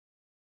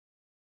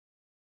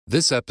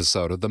This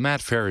episode of The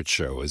Matt Feret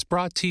Show is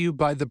brought to you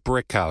by the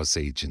Brickhouse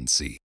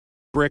Agency.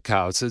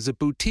 Brickhouse is a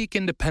boutique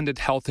independent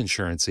health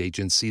insurance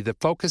agency that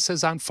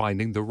focuses on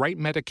finding the right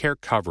Medicare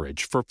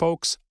coverage for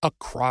folks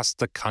across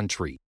the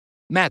country.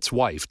 Matt's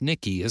wife,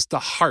 Nikki, is the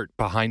heart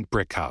behind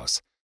Brickhouse.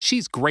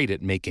 She's great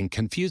at making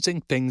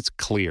confusing things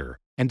clear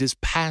and is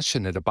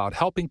passionate about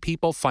helping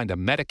people find a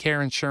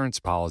Medicare insurance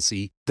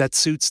policy that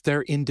suits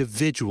their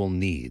individual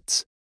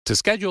needs. To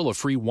schedule a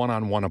free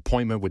one-on-one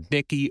appointment with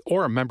Nikki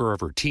or a member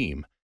of her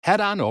team, head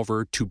on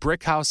over to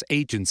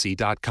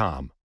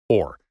brickhouseagency.com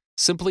or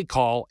simply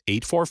call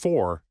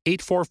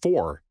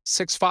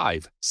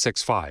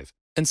 844-844-6565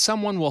 and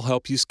someone will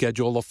help you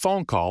schedule a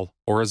phone call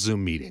or a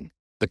Zoom meeting.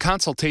 The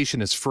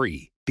consultation is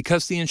free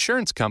because the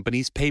insurance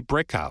companies pay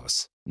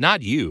Brickhouse,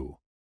 not you.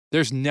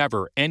 There's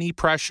never any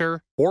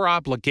pressure or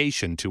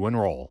obligation to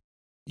enroll.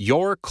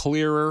 Your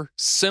clearer,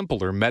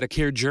 simpler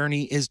Medicare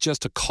journey is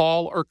just a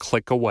call or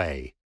click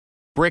away.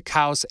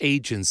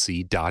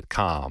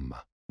 brickhouseagency.com.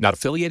 Not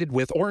affiliated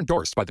with or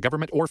endorsed by the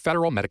government or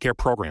federal Medicare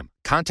program.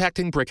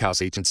 Contacting Brickhouse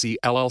Agency,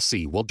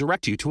 LLC will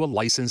direct you to a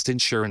licensed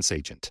insurance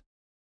agent.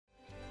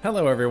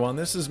 Hello, everyone.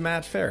 This is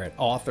Matt Feret,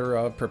 author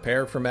of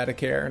Prepare for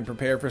Medicare and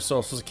Prepare for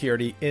Social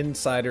Security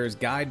Insiders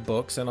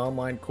Guidebooks and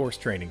online course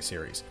training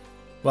series.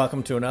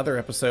 Welcome to another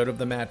episode of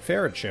The Matt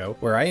Feret Show,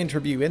 where I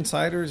interview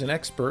insiders and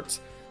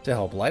experts to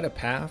help light a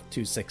path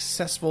to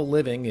successful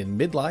living in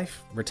midlife,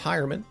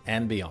 retirement,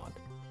 and beyond.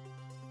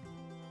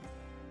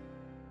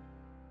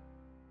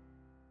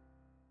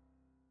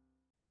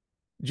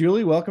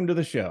 Julie, welcome to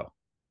the show.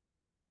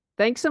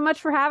 Thanks so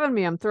much for having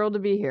me. I'm thrilled to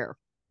be here.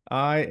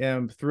 I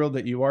am thrilled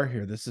that you are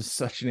here. This is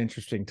such an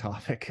interesting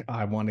topic.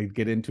 I want to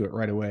get into it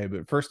right away.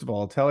 But first of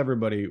all, tell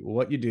everybody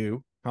what you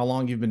do, how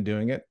long you've been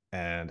doing it,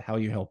 and how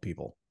you help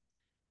people.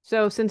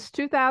 So since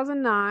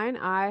 2009,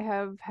 I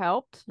have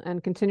helped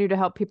and continue to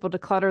help people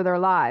declutter their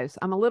lives.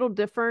 I'm a little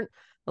different.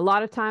 A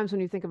lot of times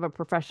when you think of a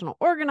professional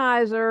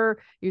organizer,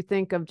 you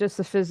think of just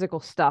the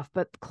physical stuff,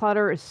 but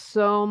clutter is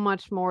so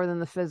much more than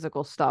the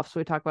physical stuff. So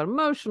we talk about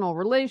emotional,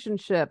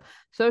 relationship,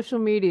 social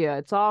media,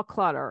 it's all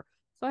clutter.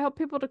 So I help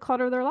people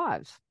declutter their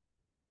lives.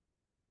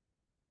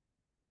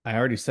 I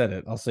already said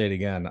it. I'll say it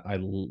again. I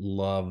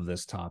love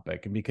this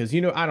topic because,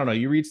 I don't know,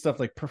 you read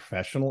stuff like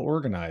professional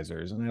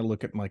organizers and I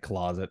look at my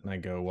closet and I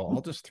go, well,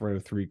 I'll just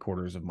throw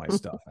 3/4 of my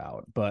stuff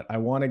out, but I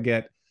want to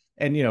get,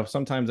 and,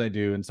 sometimes I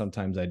do and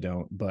sometimes I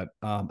don't, but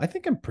I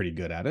think I'm pretty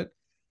good at it.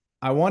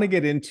 I want to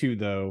get into,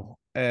 though,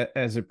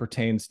 as it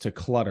pertains to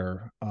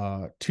clutter,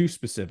 two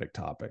specific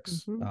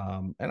topics.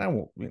 And I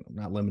won't,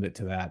 not limit it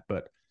to that,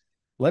 but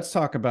let's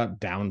talk about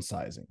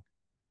downsizing.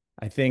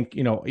 I think,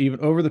 even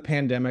over the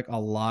pandemic, a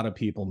lot of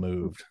people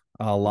moved.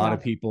 A lot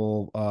of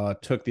people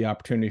took the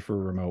opportunity for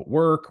remote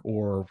work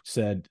or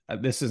said,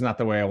 this is not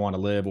the way I want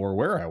to live or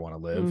where I want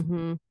to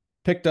live.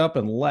 Picked up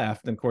and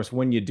left. And of course,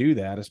 when you do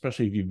that,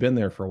 especially if you've been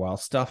there for a while,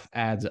 stuff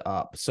adds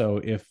up. So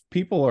if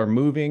people are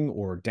moving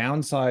or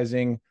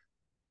downsizing,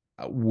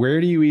 where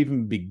do you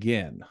even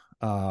begin?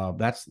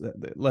 Let's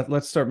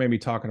start maybe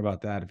talking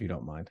about that, if you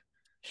don't mind.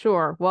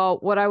 Sure. Well,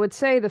 what I would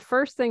say the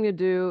first thing to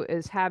do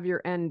is have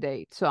your end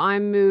date. So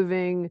I'm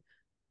moving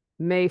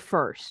May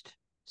 1st.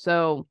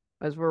 So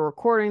as we're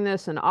recording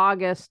this in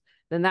August,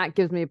 then that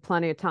gives me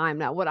plenty of time.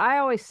 Now, what I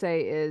always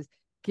say is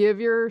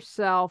give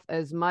yourself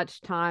as much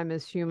time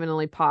as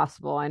humanly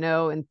possible. I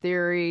know in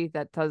theory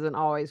that doesn't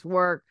always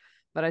work,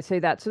 but I say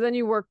that. So then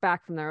you work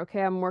back from there.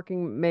 Okay, I'm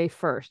working May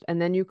 1st, and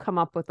then you come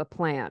up with a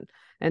plan.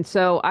 And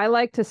so I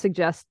like to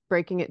suggest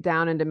breaking it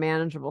down into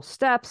manageable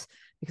steps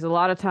because a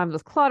lot of times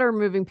with clutter,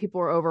 moving people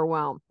are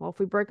overwhelmed. Well, if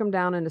we break them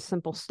down into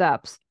simple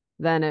steps,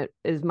 then it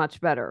is much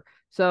better.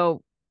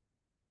 So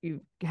you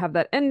have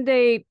that end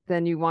date,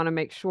 then you want to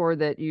make sure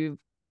that you've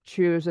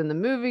chosen the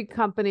movie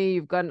company,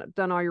 you've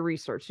done all your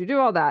research, you do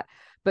all that,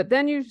 but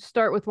then you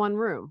start with one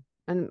room.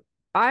 And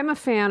I'm a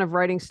fan of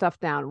writing stuff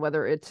down,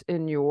 whether it's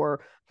in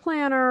your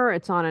planner,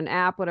 it's on an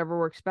app, whatever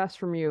works best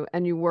from you,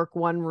 and you work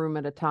one room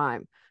at a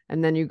time,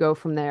 and then you go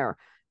from there.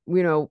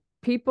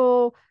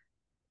 People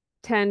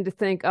tend to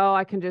think, oh,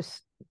 I can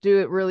just do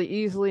it really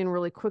easily and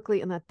really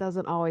quickly, and that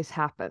doesn't always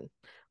happen.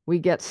 We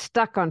get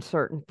stuck on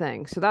certain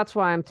things. So that's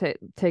why I'm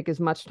take as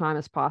much time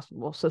as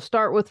possible. So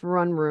start with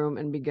one room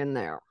and begin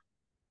there.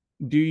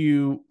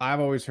 I've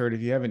always heard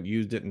if you haven't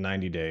used it in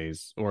 90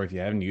 days or if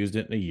you haven't used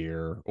it in a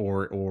year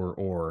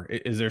or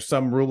is there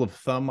some rule of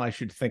thumb I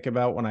should think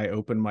about when I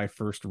open my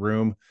first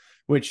room,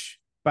 which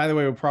by the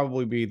way, would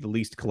probably be the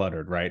least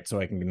cluttered, right? So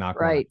I can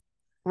knock right.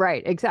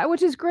 Right. Exactly.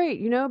 Which is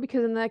great,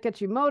 because then that gets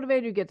you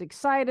motivated. You get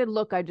excited.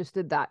 Look, I just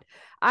did that.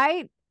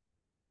 I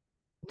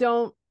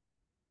don't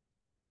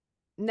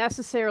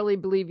necessarily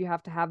believe you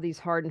have to have these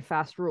hard and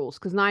fast rules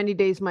because 90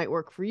 days might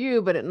work for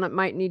you, but it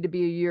might need to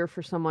be a year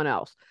for someone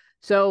else.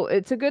 So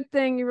it's a good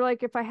thing. You're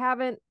like, if I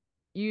haven't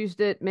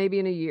used it maybe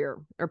in a year,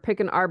 or pick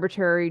an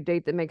arbitrary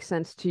date that makes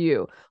sense to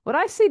you. What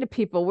I say to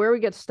people where we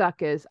get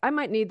stuck is I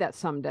might need that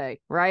someday,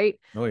 right?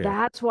 Oh, yeah.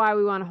 That's why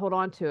we want to hold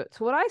on to it.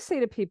 So what I say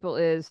to people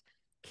is,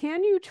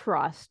 can you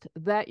trust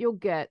that you'll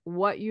get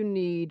what you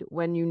need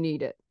when you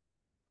need it?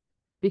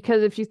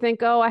 Because if you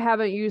think, oh, I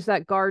haven't used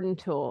that garden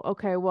tool.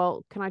 Okay,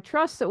 well, can I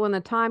trust that when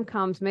the time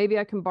comes, maybe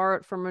I can borrow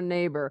it from a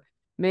neighbor?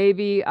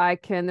 Maybe I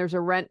can, there's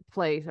a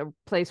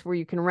place where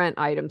you can rent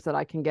items that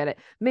I can get it.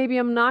 Maybe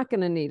I'm not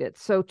going to need it.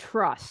 So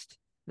trust.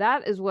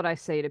 That is what I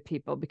say to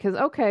people because,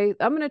 okay,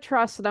 I'm going to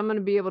trust that I'm going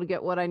to be able to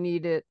get what I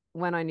need it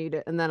when I need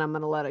it, and then I'm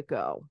going to let it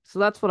go. So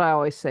that's what I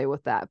always say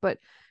with that. But,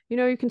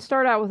 you can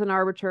start out with an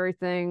arbitrary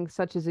thing,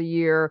 such as a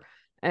year.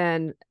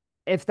 And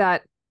if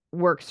that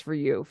works for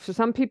you. For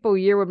some people, a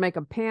year would make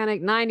them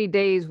panic. 90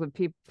 days would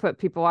put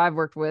people I've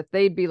worked with,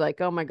 they'd be like,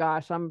 oh my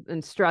gosh, I'm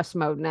in stress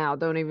mode now.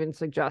 Don't even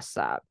suggest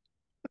that.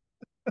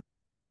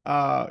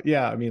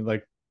 Yeah, I mean,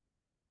 like,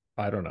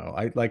 I don't know.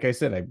 Like I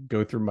said, I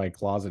go through my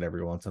closet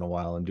every once in a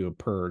while and do a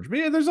purge. But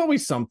yeah, there's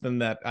always something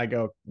that I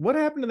go, what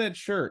happened to that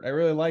shirt? I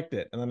really liked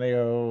it. And then they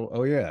go,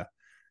 oh yeah,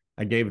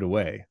 I gave it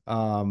away.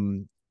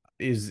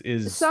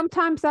 Is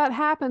Sometimes that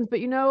happens,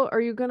 but are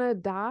you gonna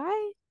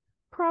die?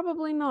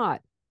 Probably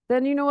not.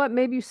 Then you know what?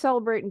 Maybe you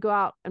celebrate and go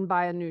out and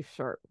buy a new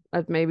shirt.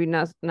 That's maybe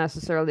not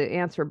necessarily the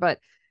answer, but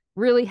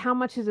really, how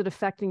much is it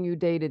affecting you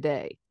day to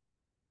day?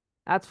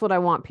 That's what I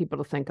want people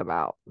to think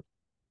about.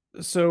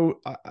 so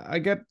I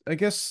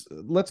guess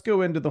let's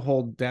go into the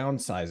whole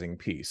downsizing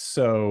piece.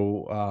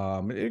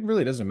 So it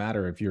really doesn't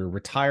matter if you're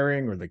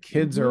retiring or the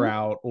kids are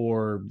out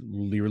or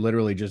you're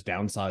literally just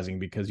downsizing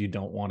because you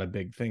don't want a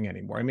big thing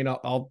anymore. I mean,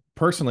 I'll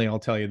personally, I'll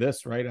tell you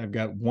this, right? I've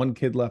got one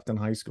kid left in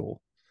high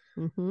school.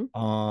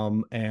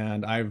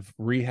 And I've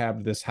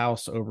rehabbed this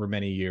house over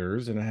many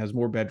years, and it has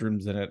more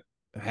bedrooms than it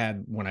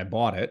had when I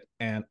bought it.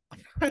 And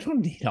I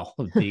don't need all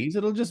of these.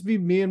 It'll just be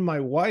me and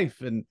my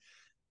wife, and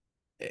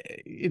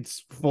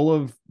it's full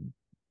of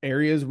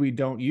areas we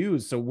don't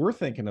use. So we're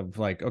thinking of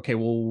like, okay,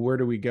 well, where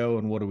do we go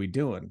and what are we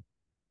doing?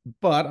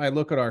 But I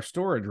look at our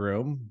storage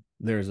room.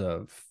 There's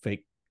a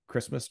fake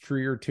Christmas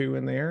tree or two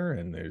in there,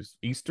 and there's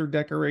Easter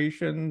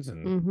decorations,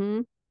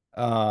 and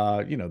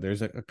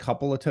there's a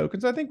couple of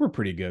tokens. I think we're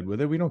pretty good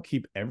with it. We don't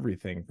keep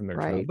everything from their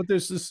child, but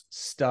there's this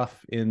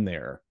stuff in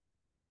there.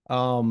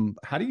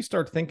 How do you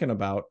start thinking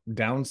about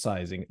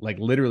downsizing, like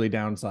literally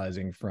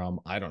downsizing from,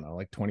 I don't know,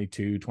 like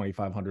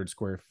 2,500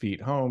 square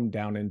feet home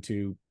down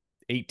into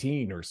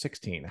 18 or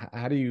 16?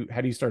 How do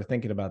you start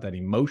thinking about that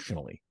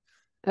emotionally?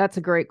 That's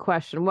a great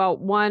question. Well,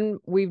 one,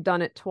 we've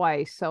done it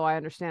twice, so I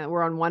understand that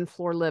we're on one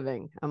floor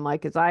living. I'm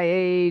like, as I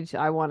age,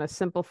 I want to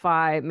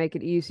simplify, make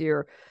it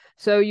easier.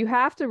 So you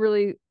have to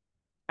really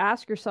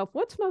ask yourself,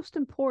 what's most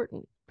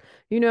important?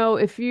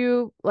 If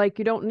you like,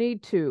 you don't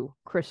need two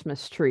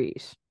Christmas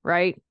trees,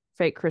 right?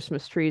 Fake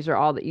Christmas trees are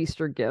all the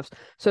Easter gifts.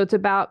 So it's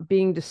about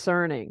being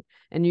discerning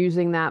and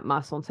using that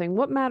muscle and saying,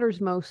 what matters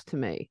most to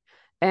me?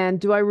 And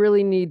do I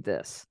really need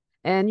this?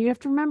 And you have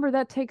to remember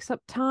that takes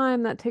up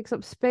time, that takes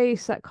up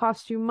space, that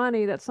costs you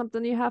money. That's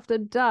something you have to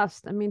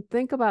dust. I mean,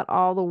 think about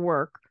all the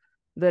work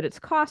that it's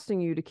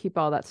costing you to keep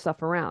all that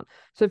stuff around.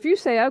 So if you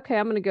say, okay,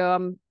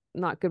 I'm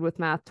not good with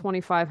math,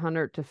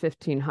 2,500 to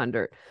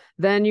 1,500,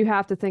 then you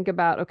have to think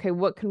about, okay,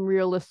 what can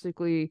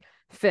realistically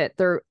fit?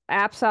 There are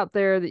apps out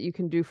there that you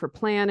can do for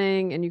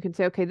planning, and you can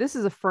say, okay, this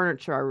is a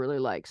furniture I really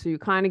like. So you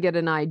kind of get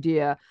an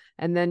idea,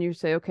 and then you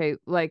say, okay,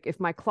 like if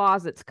my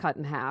closet's cut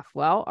in half,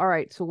 well, all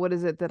right, so what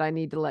is it that I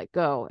need to let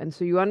go? And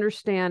so you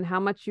understand how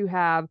much you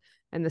have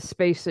and the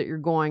space that you're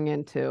going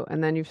into.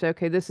 And then you say,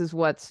 okay, this is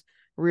what's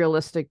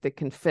realistic that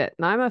can fit.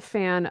 And I'm a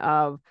fan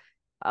of,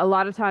 a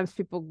lot of times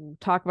people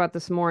talk about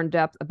this more in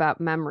depth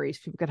about memories.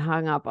 People get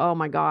hung up, oh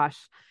my gosh.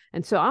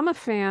 And so I'm a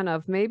fan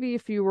of, maybe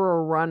if you were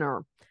a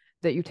runner,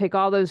 that you take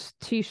all those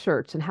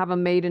t-shirts and have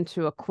them made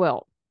into a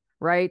quilt,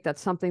 right?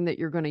 That's something that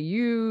you're going to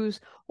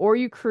use, or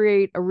you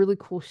create a really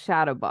cool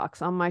shadow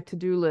box. On my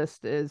to-do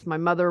list is, my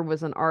mother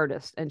was an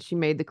artist and she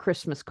made the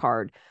Christmas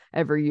card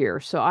every year.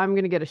 So I'm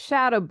going to get a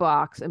shadow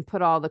box and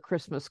put all the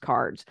Christmas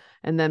cards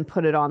and then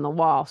put it on the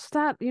wall. So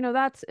that,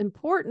 that's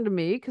important to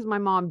me because my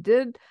mom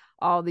did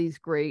all these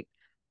great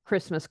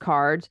Christmas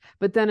cards,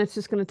 but then it's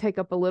just going to take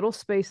up a little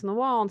space in the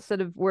wall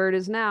instead of where it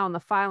is now in the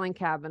filing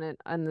cabinet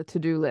and the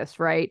to-do list,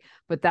 right?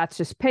 But that's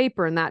just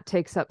paper and that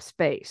takes up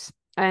space.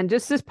 And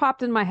just this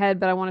popped in my head,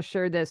 but I want to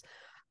share this.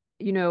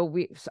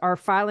 Our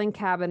filing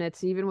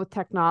cabinets, even with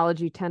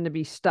technology, tend to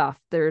be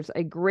stuffed. There's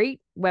a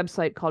great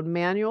website called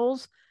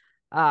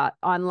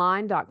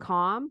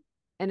manualsonline.com.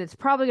 And it's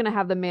probably going to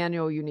have the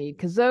manual you need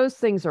because those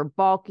things are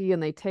bulky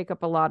and they take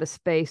up a lot of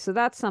space. So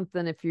that's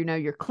something, if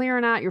you're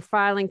clearing out your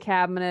filing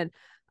cabinet,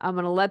 I'm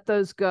going to let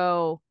those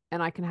go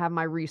and I can have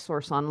my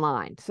resource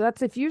online. So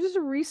that's, if you use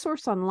a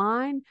resource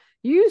online,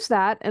 use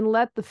that and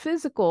let the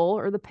physical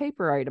or the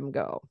paper item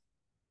go.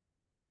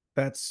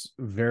 That's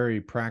very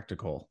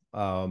practical.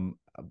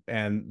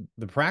 And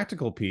the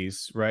practical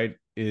piece, right,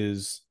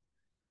 is,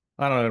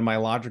 I don't know, in my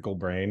logical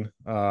brain,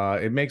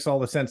 it makes all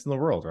the sense in the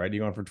world, right?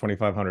 You going from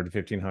 2,500 to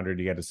 1,500,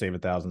 you got to save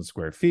 1,000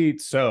 square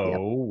feet.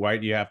 So,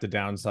 right, you have to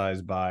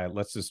downsize by,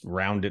 let's just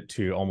round it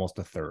to almost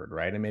a third,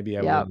 right? And maybe you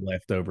have a little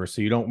left over.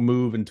 So you don't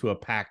move into a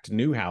packed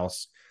new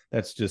house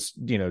that's just,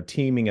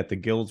 teeming at the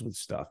gills with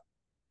stuff.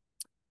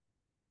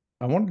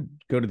 I want to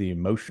go to the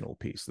emotional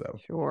piece, though.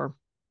 Sure.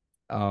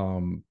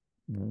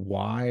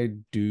 why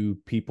do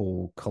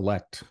people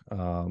collect?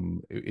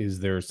 Is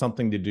there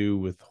something to do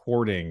with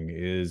hoarding?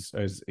 Is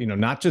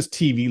not just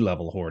TV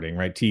level hoarding,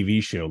 right?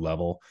 TV show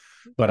level,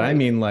 but I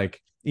mean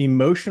like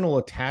emotional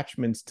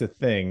attachments to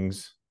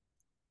things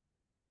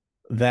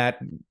that,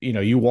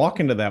 you walk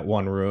into that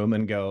one room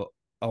and go,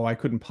 oh, I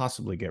couldn't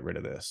possibly get rid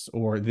of this,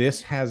 or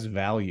this has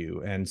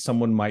value and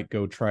someone might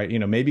go try,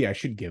 maybe I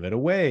should give it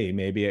away.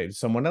 Maybe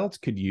someone else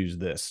could use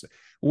this.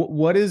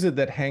 What is it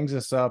that hangs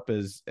us up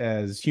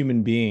as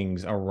human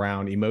beings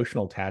around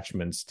emotional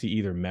attachments to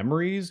either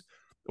memories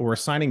or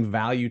assigning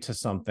value to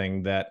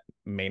something that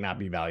may not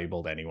be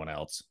valuable to anyone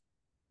else?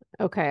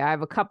 Okay, I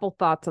have a couple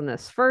thoughts on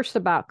this. First,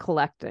 about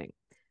collecting.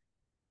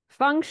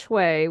 Feng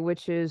Shui,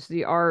 which is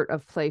the art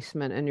of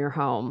placement in your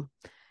home,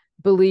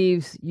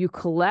 believes you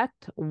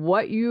collect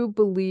what you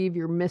believe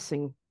you're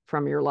missing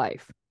from your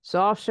life.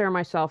 So I'll share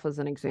myself as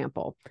an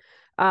example.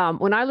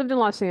 When I lived in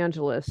Los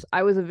Angeles,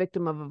 I was a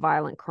victim of a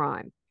violent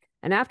crime.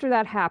 And after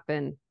that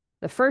happened,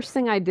 the first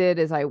thing I did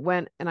is I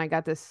went and I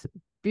got this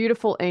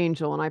beautiful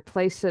angel and I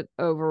placed it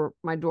over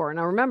my door.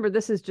 Now, remember,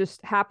 this is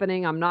just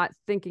happening. I'm not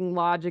thinking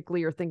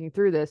logically or thinking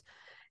through this.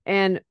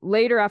 And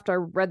later, after I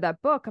read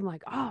that book, I'm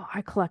like, oh,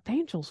 I collect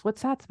angels.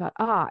 What's that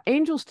about?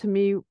 Angels to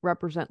me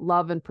represent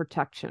love and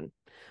protection,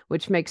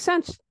 which makes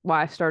sense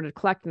why I started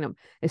collecting them.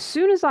 As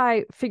soon as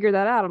I figured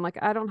that out, I'm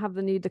like, I don't have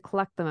the need to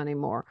collect them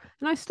anymore.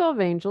 And I still have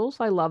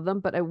angels. I love them,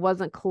 but I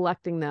wasn't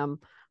collecting them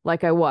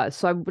like I was.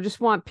 So I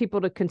just want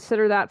people to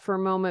consider that for a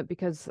moment,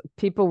 because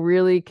people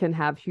really can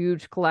have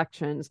huge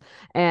collections.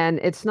 And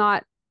it's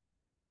not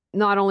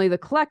only the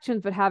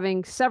collections, but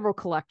having several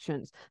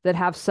collections that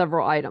have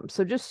several items.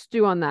 So just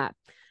stew on that.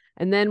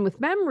 And then with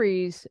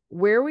memories,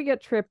 where we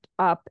get tripped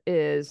up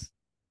is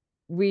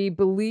we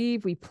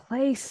believe we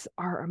place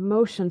our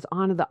emotions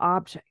onto the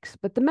objects,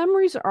 but the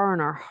memories are in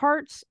our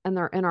hearts and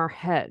they're in our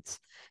heads.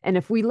 And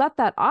if we let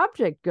that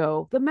object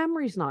go, the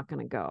memory's not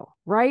going to go,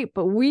 right?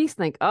 But we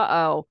think,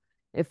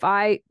 if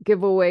I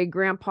give away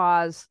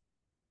grandpa's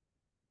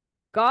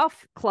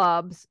golf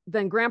clubs,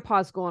 then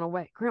grandpa's going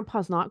away.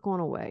 Grandpa's not going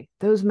away.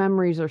 Those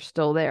memories are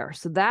still there.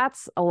 So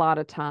that's a lot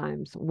of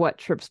times what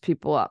trips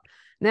people up.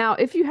 Now,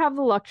 if you have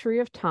the luxury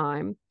of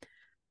time,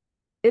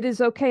 it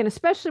is okay. And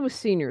especially with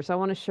seniors, I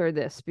want to share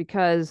this,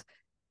 because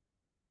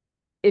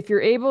if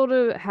you're able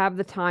to have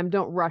the time,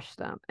 don't rush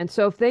them. And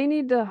so if they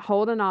need to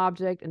hold an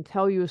object and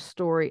tell you a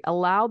story,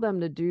 allow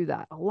them to do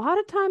that. A lot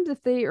of times,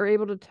 if they are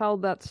able to tell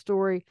that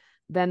story,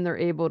 then they're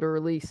able to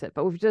release it.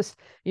 But we've just,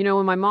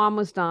 when my mom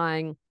was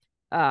dying,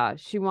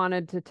 she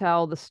wanted to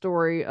tell the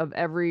story of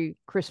every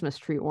Christmas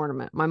tree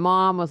ornament. My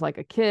mom was like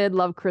a kid,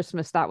 loved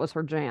Christmas. That was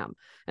her jam.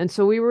 And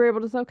so we were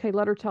able to say, okay,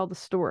 let her tell the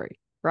story.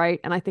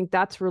 Right. And I think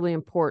that's really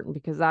important,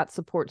 because that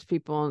supports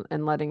people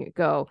and letting it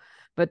go.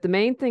 But the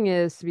main thing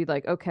is to be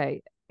like,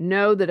 okay,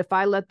 know that if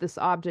I let this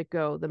object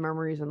go, the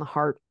memory's in the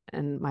heart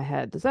and my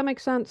head. Does that make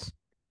sense?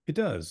 It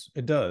does.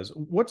 It does.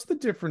 What's the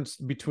difference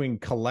between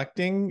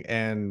collecting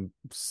and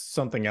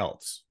something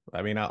else?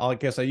 I mean, I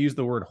guess I use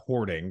the word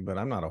hoarding, but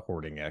I'm not a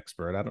hoarding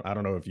expert. I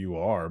don't know if you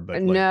are,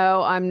 but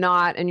no, I'm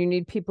not. And you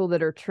need people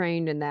that are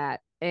trained in that.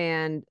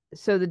 And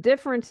so the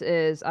difference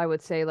is, I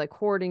would say, like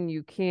hoarding,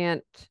 you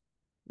can't.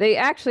 They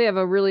actually have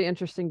a really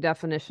interesting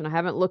definition. I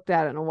haven't looked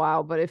at it in a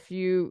while, but if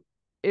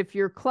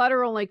your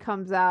clutter only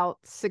comes out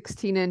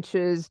 16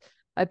 inches,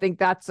 I think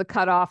that's the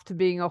cutoff to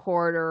being a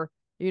hoarder,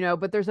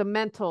 but there's a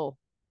mental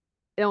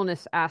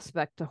illness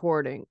aspect to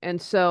hoarding. And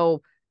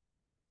so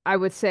I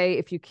would say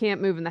if you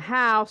can't move in the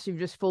house, you're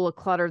just full of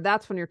clutter,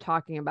 that's when you're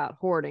talking about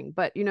hoarding.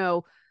 But,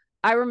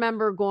 I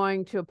remember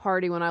going to a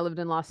party when I lived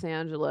in Los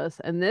Angeles,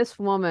 and this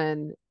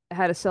woman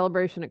had a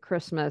celebration at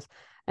Christmas,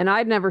 and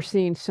I'd never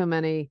seen so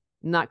many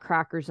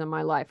nutcrackers in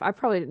my life. I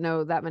probably didn't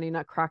know that many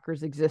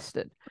nutcrackers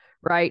existed,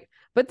 right?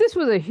 But this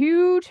was a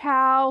huge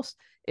house.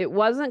 It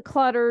wasn't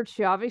cluttered.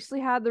 She obviously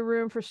had the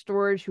room for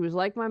storage. She was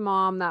like my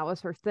mom. That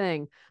was her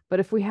thing. But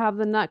if we have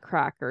the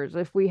nutcrackers,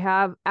 if we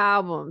have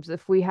albums,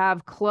 if we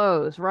have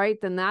clothes, right,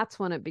 then that's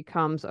when it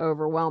becomes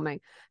overwhelming.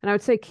 And I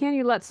would say, can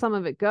you let some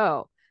of it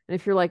go? And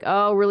if you're like,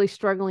 oh, really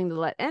struggling to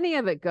let any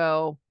of it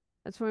go,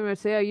 that's when we would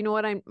say, oh, you know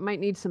what? I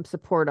might need some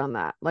support on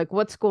that. Like,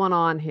 what's going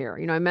on here?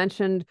 I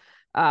mentioned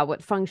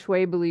what Feng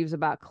Shui believes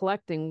about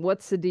collecting.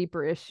 What's the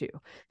deeper issue?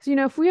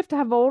 Because, if we have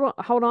to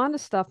hold on to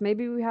stuff,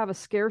 maybe we have a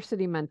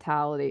scarcity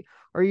mentality,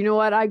 or,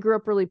 what, I grew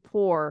up really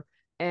poor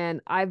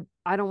and I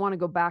don't want to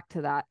go back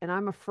to that. And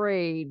I'm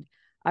afraid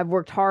I've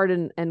worked hard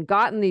and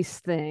gotten these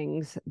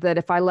things that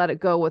if I let it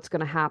go, what's going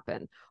to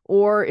happen?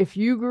 Or if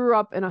you grew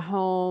up in a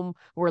home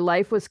where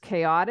life was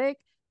chaotic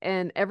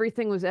and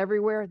everything was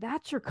everywhere,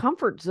 that's your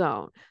comfort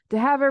zone. To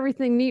have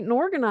everything neat and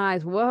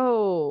organized,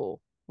 whoa,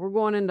 we're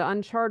going into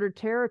uncharted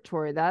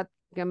territory. That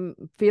I'm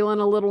feeling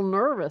a little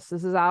nervous.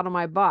 This is out of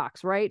my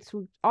box, right?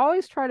 So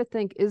always try to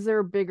think, is there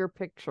a bigger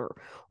picture?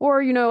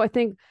 Or, I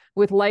think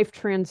with life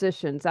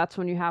transitions, that's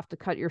when you have to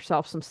cut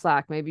yourself some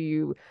slack. Maybe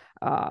you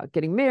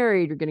getting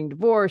married, you're getting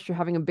divorced, you're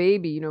having a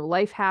baby,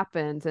 life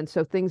happens. And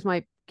so things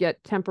might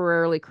get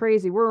temporarily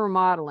crazy. We're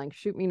remodeling,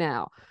 shoot me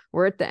now.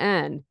 We're at the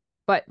end.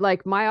 But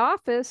like my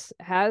office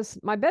has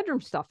my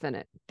bedroom stuff in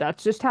it.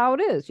 That's just how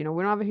it is. We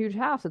don't have a huge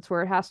house. It's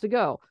where it has to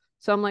go.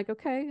 So I'm like,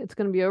 okay, it's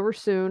going to be over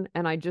soon.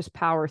 And I just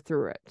power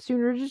through it. So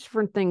there's just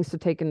different things to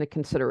take into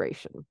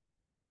consideration.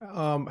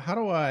 How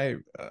do I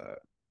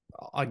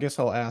guess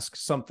I'll ask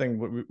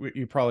something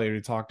you probably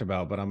already talked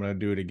about, but I'm going to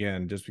do it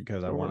again just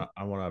because Sure.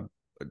 I want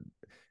to,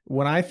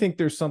 when I think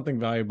there's something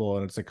valuable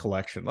and it's a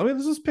collection,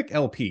 let's just pick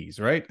LPs,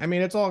 right? I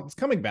mean, it's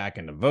coming back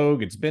into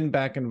vogue. It's been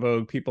back in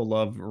vogue. People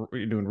love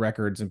doing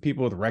records and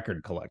people with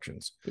record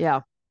collections.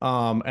 Yeah.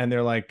 And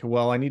they're like,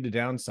 well, I need to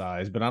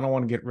downsize, but I don't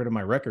want to get rid of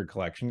my record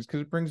collections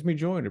because it brings me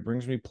joy and it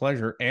brings me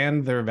pleasure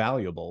and they're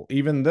valuable,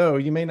 even though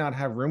you may not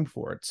have room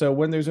for it. So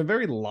when there's a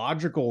very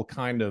logical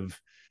kind of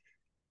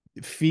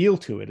feel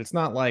to it, it's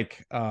not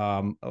like,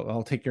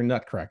 I'll take your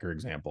Nutcracker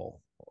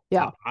example.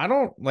 Yeah. I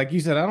don't, like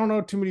you said, I don't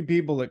know too many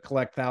people that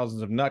collect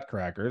thousands of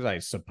Nutcrackers. I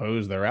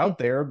suppose they're out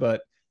there,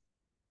 but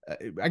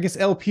I guess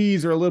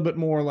LPs are a little bit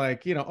more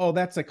like, oh,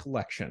 that's a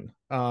collection.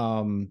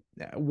 How do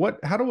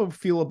I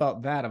feel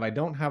about that? If I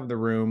don't have the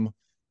room,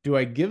 do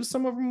I give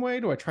some of them away?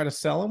 Do I try to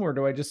sell them, or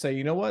do I just say,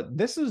 you know what,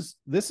 this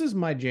is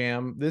my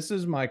jam, this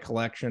is my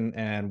collection,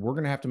 and we're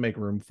gonna have to make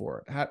room for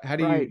it? How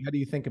do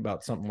you think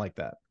about something like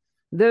that?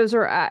 Those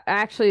are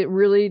actually, it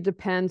really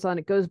depends on,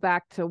 it goes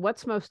back to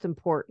what's most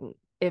important.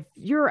 If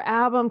your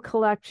album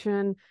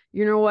collection,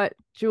 you know what,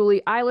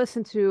 Julie, I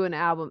listen to an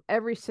album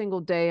every single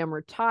day. I'm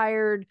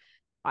retired.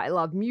 I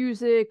love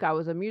music. I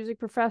was a music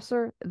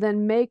professor.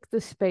 Then make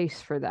the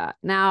space for that.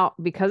 Now,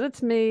 because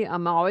it's me,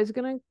 I'm always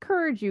going to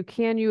encourage you.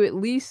 Can you at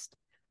least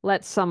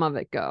let some of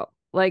it go?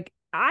 Like,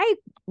 I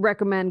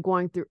recommend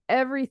going through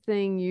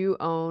everything you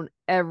own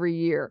every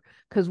year.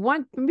 Because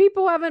when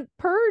people haven't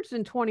purged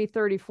in 20,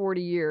 30,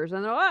 40 years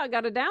and they're, oh, I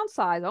got to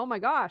downsize. Oh my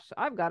gosh,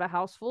 I've got a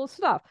house full of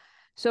stuff.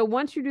 So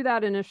once you do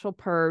that initial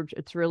purge,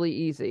 it's really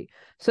easy.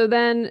 So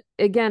then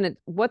again,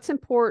 what's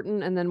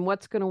important and then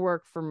what's going to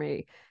work for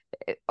me.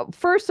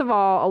 First of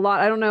all,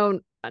 I don't know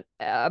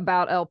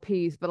about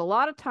LPs, but a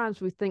lot of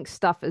times we think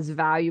stuff is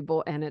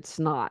valuable and it's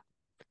not,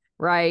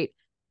 right?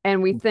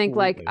 And we think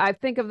like, I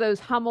think of those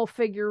Hummel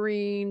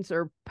figurines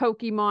or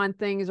Pokemon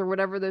things or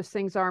whatever those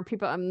things are. And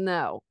people,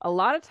 no, a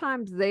lot of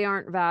times they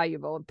aren't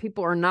valuable.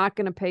 People are not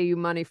going to pay you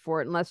money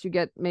for it unless you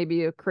get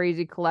maybe a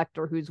crazy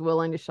collector who's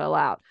willing to shell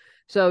out.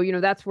 So,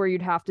 that's where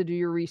you'd have to do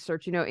your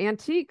research.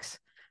 Antiques,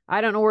 I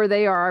don't know where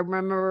they are. I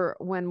remember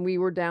when we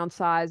were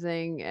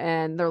downsizing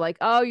and they're like,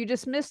 oh, you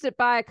just missed it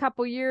by a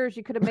couple years.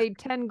 You could have made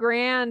 10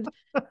 grand,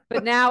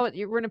 but now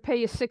you're going to pay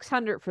you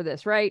 600 for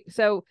this. Right.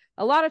 So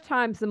a lot of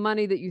times the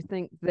money that you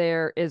think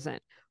there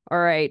isn't. All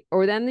right.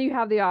 Or then you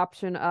have the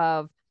option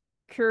of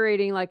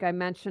curating, like I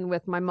mentioned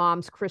with my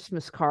mom's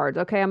Christmas cards.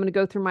 Okay. I'm going to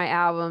go through my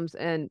albums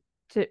and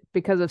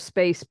because of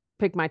space,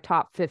 pick my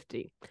top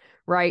 50.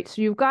 Right.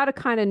 So you've got to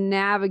kind of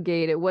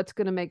navigate it. What's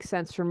going to make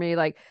sense for me?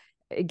 Like,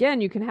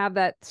 again, you can have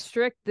that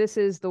strict, this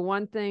is the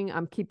one thing,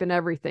 I'm keeping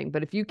everything.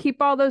 But if you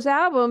keep all those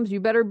albums, you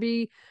better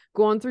be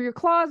going through your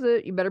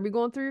closet. You better be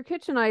going through your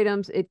kitchen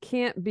items. It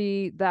can't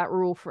be that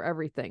rule for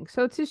everything.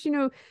 So it's just,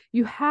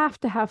 you have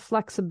to have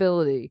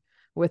flexibility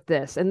with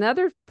this. And the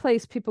other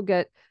place people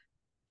get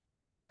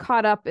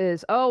caught up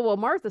is, oh, well,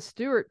 Martha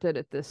Stewart did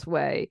it this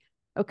way.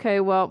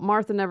 Okay, well,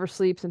 Martha never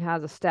sleeps and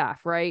has a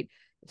staff, right?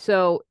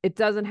 So it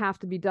doesn't have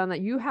to be done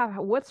that. You have,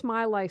 what's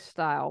my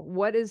lifestyle?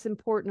 What is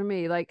important to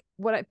me? Like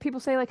people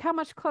say, like, how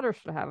much clutter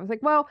should I have? I was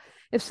like, well,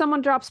 if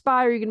someone drops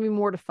by, are you going to be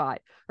mortified?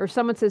 Or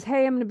someone says,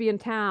 hey, I'm going to be in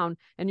town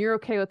and you're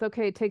okay with,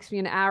 okay, it takes me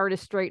an hour to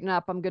straighten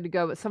up, I'm good to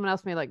go. But someone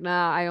else may like,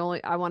 nah, I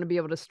want to be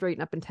able to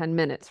straighten up in 10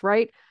 minutes,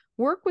 right?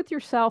 Work with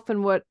yourself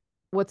and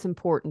what's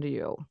important to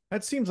you.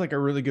 That seems like a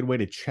really good way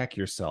to check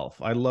yourself.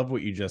 I love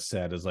what you just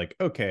said is like,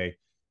 okay,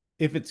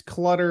 if it's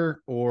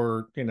clutter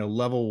or,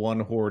 level 1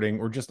 hoarding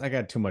or just I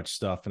got too much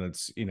stuff and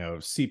it's,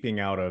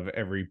 seeping out of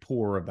every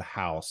pore of the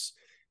house,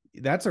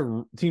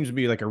 seems to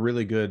be like a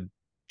really good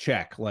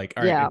check. Like,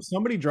 all right, if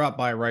somebody dropped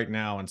by right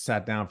now and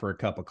sat down for a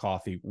cup of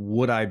coffee,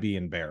 would I be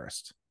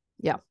embarrassed?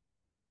 Yeah.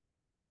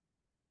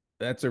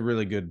 That's a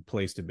really good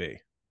place to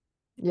be.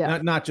 Yeah.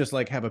 Not just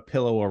like have a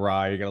pillow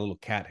awry, you got a little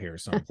cat hair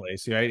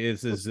someplace, right?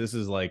 This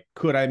is like,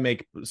 could I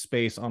make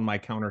space on my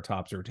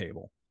countertops or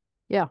table?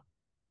 Yeah.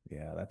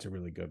 Yeah, that's a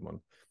really good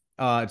one.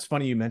 It's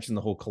funny you mentioned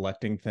the whole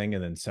collecting thing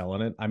and then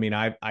selling it. I mean,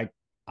 I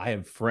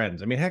have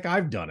friends. I mean, heck,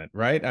 I've done it,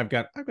 right? I've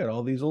got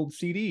all these old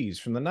CDs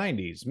from the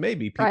 90s.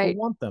 Maybe people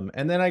want them.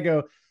 And then I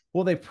go,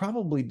 well, they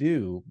probably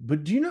do.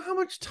 But do you know how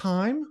much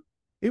time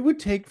it would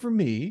take for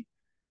me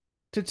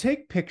to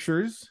take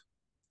pictures,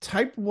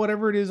 type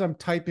whatever it is I'm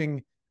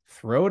typing,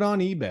 throw it on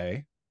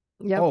eBay?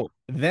 Yep. Oh,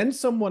 then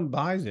someone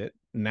buys it.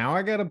 Now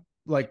I got to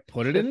like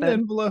put it in an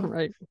envelope.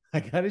 Right. I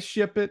got to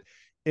ship it.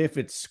 If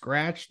it's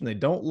scratched and they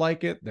don't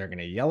like it, they're going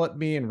to yell at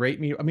me and rate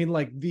me. I mean,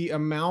 like the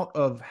amount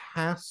of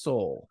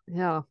hassle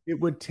it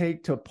would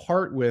take to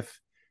part with,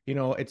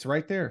 it's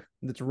right there.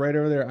 It's right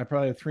over there. I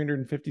probably have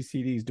 350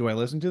 CDs. Do I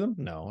listen to them?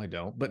 No, I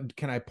don't. But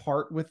can I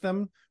part with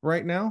them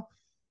right now?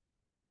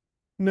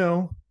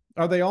 No.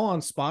 Are they all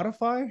on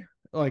Spotify?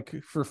 like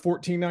for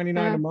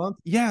 $14.99 a month?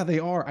 Yeah, they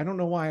are. I don't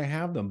know why I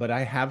have them, but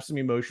I have some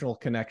emotional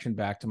connection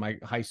back to my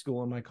high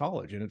school and my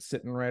college, and it's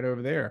sitting right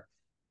over there.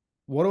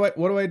 What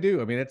do I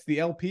do? I mean, it's the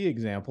LP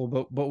example,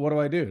 but what do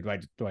I do?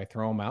 Do I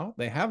throw them out?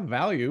 They have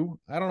value.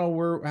 I don't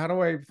know how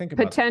do I think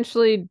about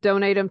Potentially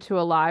donate them to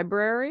a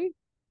library.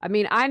 I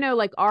mean, I know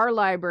like our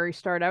library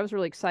started, I was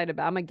really excited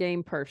about. I'm a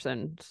game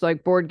person, it's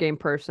like board game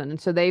person. And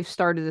so they've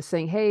started this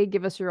saying, hey,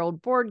 give us your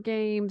old board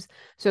games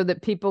so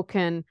that people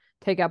can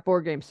take out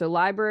board games. So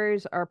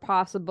libraries are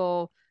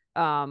possible.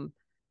 You're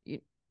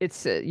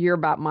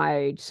about my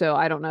age, so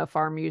I don't know if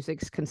our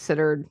music's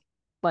considered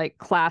like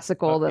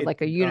classical, that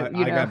like a unit,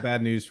 I got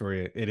bad news for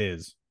you. It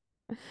is.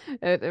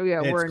 Yeah, It's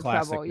we're in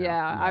classic trouble. now.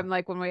 Yeah, Yeah. I'm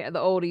like when we at the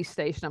oldies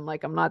station, I'm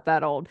like, I'm not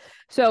that old.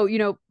 So,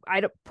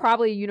 I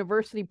probably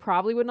university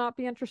probably would not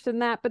be interested in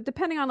that, but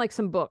depending on like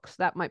some books,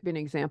 that might be an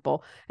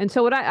example. And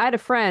so I had a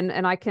friend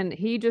and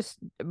he just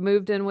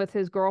moved in with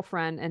his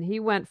girlfriend and he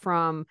went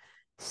from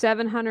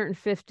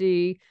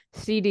 750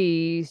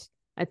 CDs.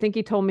 I think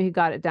he told me he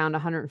got it down to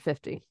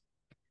 150.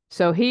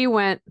 So he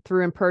went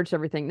through and purged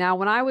everything. Now,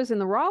 when I was in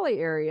the Raleigh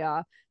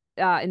area,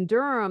 in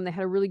Durham, they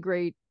had a really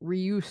great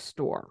reuse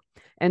store.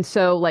 And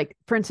so, like,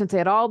 for instance, they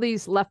had all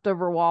these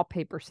leftover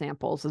wallpaper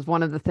samples is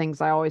one of the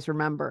things I always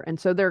remember. And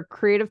so there are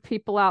creative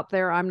people out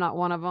there. I'm not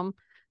one of them.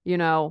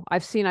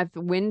 I've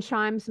wind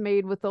chimes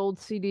made with old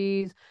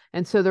CDs.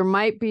 And so there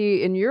might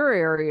be in your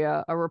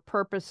area a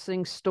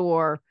repurposing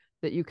store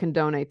that you can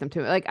donate them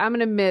to. Like, I'm going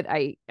to admit,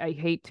 I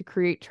hate to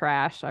create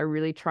trash. I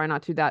really try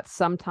not to do that.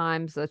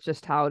 Sometimes that's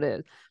just how it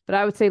is. But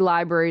I would say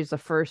library is the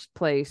first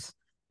place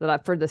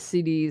for the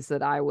CDs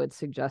that I would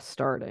suggest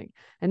starting.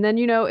 And then,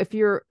 if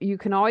you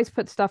can always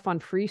put stuff on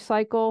Free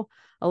Cycle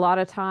a lot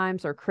of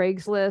times, or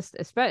Craigslist,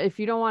 especially if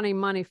you don't want any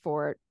money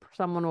for it,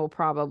 someone will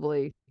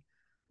probably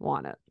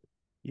want it.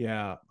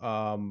 Yeah.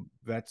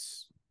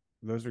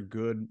 Those are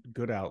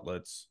good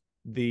outlets.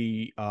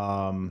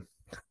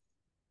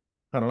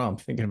 I don't know. I'm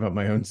thinking about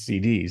my own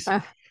CDs.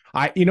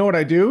 You know what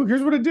I do?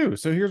 Here's what I do.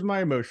 So here's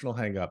my emotional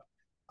hang up.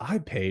 I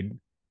paid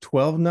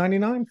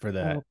 $12.99 for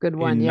that. Oh, good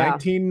one. In Yeah.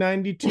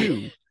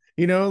 1992.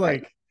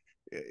 Right.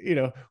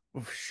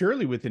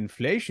 Surely with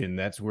inflation,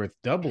 that's worth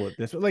double at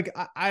this. Like,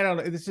 I don't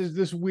know. This is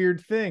this weird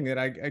thing that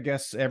I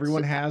guess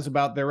everyone has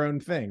about their own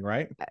thing,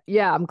 right?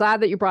 Yeah, I'm glad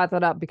that you brought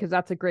that up because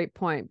that's a great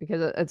point.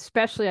 Because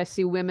especially I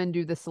see women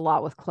do this a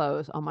lot with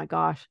clothes. Oh my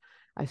gosh,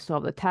 I still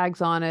have the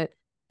tags on it,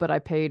 but I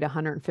paid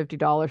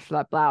 $150 for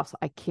that blouse.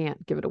 I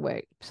can't give it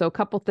away. So a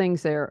couple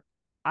things there.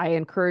 I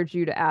encourage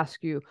you to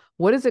ask you,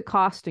 what is it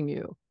costing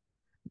you?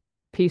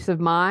 Peace of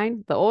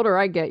mind. The older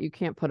I get, you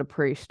can't put a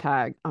price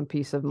tag on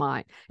peace of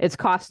mind. It's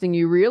costing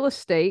you real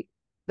estate.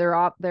 They're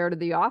out there to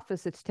the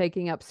office. It's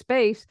taking up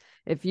space.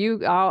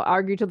 I'll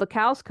argue till the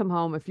cows come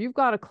home. If you've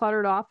got a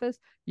cluttered office,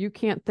 you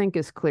can't think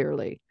as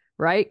clearly,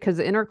 right? Because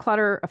the inner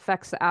clutter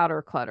affects the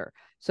outer clutter.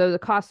 So the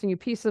costing you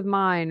peace of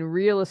mind,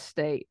 real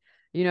estate,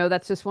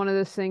 that's just one of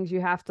those things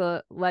you have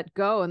to let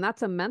go. And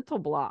that's a mental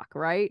block,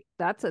 right?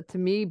 To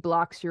me,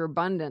 blocks your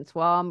abundance.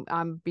 Well,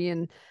 I'm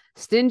being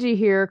stingy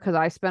here because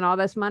I spent all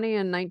this money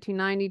in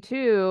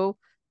 1992,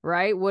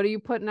 right? What are you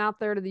putting out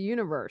there to the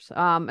universe?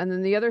 And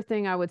then the other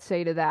thing I would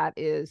say to that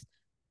is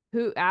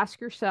ask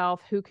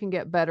yourself who can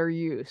get better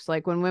use.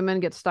 Like when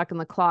women get stuck in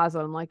the closet,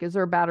 I'm like, is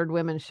there a battered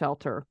women's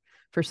shelter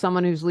for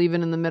someone who's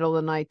leaving in the middle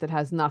of the night that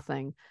has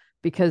nothing?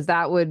 Because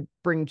that would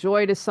bring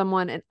joy to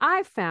someone. And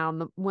I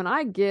found that when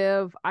I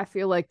give, I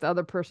feel like the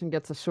other person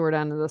gets a short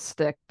end of the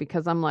stick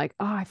because I'm like,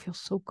 oh, I feel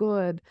so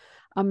good.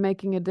 I'm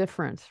making a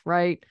difference,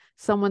 right?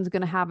 Someone's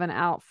going to have an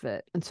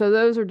outfit. And so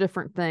those are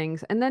different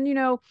things. And then,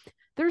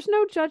 there's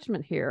no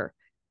judgment here.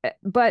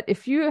 But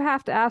if you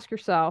have to ask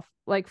yourself,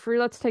 like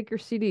let's take your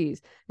CDs,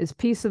 is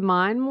peace of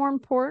mind more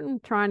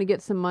important? Trying to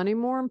get some money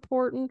more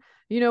important?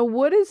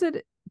 What is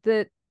it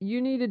that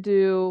you need to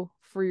do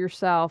for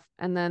yourself,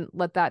 and then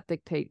let that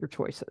dictate your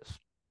choices.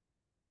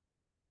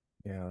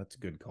 Yeah, that's a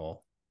good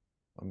call.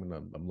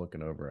 I'm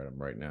looking over at them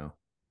right now.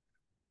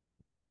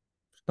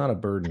 It's not a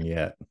burden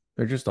yet.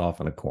 They're just off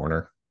in a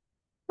corner.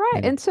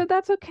 Right. And so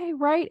that's okay,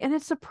 right? And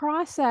it's a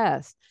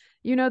process.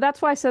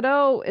 That's why I said,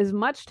 as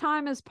much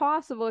time as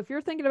possible. If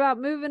you're thinking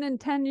about moving in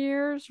 10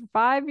 years,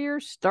 5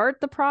 years,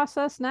 start the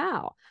process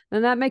now.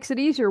 Then that makes it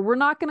easier. We're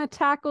not going to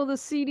tackle the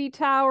CD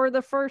tower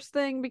the first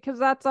thing because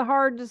that's a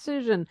hard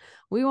decision.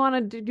 We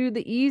want to do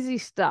the easy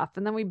stuff,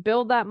 and then we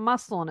build that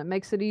muscle, and it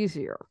makes it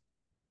easier.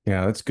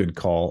 Yeah, that's a good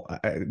call.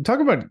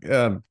 Talk about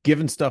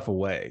giving stuff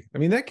away. I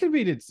mean, that could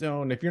be its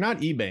own, if you're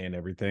not eBaying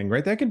everything,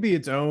 right? That could be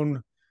its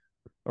own,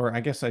 or I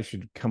guess I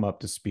should come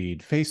up to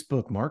speed,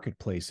 Facebook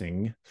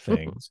marketplacing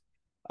things.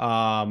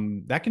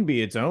 That can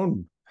be its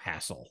own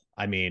hassle.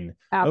 I mean,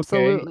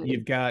 absolutely. Okay,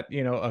 you've got,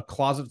 a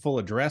closet full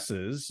of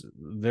dresses.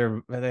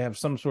 They have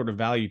some sort of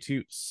value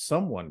too.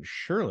 Someone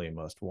surely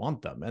must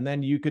want them. And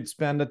then you could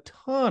spend a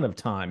ton of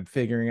time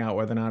figuring out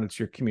whether or not it's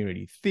your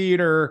community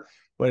theater,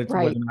 whether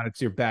or not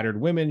it's your battered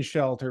women's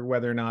shelter,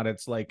 whether or not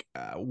it's like,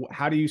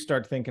 how do you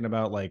start thinking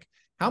about like,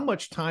 how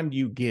much time do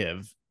you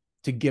give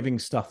to giving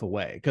stuff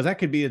away? Because that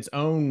could be its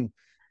own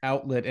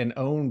outlet and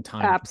own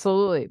time.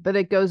 Absolutely. But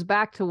it goes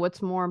back to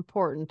what's more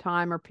important,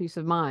 time or peace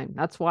of mind.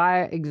 That's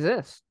why I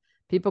exist.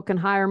 People can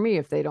hire me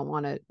if they don't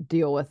want to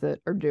deal with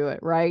it or do it,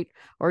 right?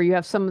 Or you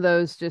have some of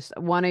those just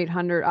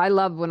 1-800. I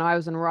love when I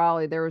was in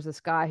Raleigh, there was this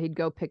guy, he'd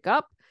go pick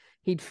up,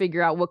 he'd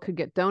figure out what could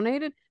get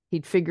donated,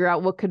 he'd figure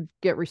out what could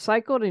get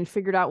recycled, and he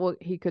figured out what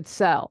he could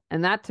sell.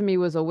 And that to me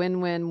was a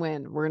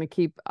win-win-win. We're going to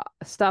keep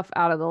stuff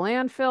out of the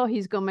landfill.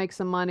 He's going to make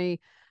some money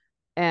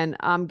and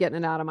I'm getting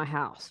it out of my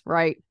house,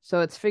 right?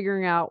 So it's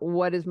figuring out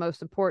what is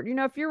most important. You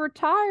know, if you're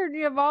retired,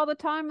 you have all the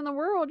time in the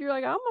world, you're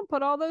like, I'm going to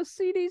put all those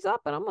CDs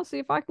up and I'm going to see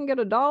if I can get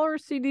 $1 a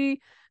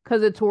CD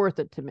because it's worth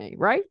it to me,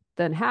 right?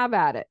 Then have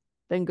at it,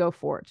 then go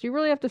for it. So you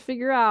really have to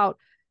figure out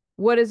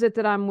what is it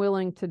that I'm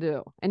willing to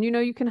do. And, you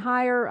know, you can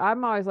hire,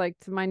 I'm always like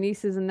to my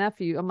nieces and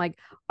nephew, I'm like,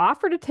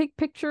 offer to take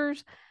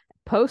pictures,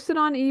 post it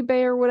on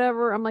eBay or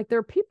whatever. I'm like, there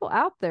are people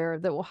out there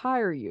that will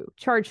hire you,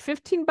 charge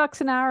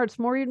 $15 an hour. It's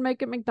more you'd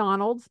make at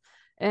McDonald's.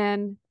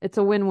 And it's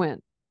a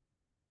win-win.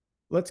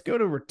 Let's go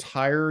to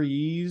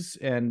retirees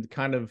and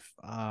kind of,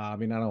 I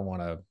mean, I don't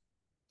want to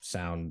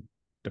sound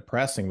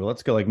depressing, but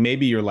let's go like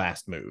maybe your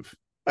last move.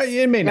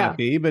 It may not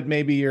be, but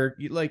maybe you're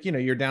like, you know,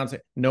 you're down,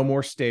 no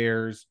more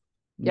stairs,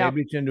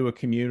 maybe it's into a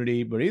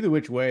community, but either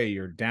which way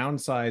you're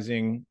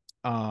downsizing.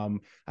 I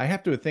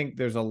have to think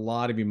there's a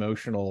lot of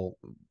emotional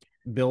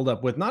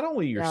buildup with not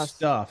only your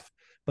stuff,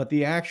 but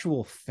the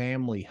actual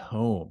family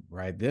home,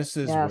 right? This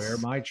is where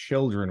my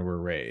children were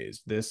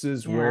raised. This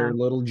is where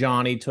little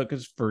Johnny took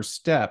his first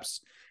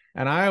steps.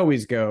 And I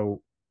always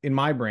go in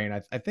my brain,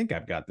 I think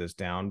I've got this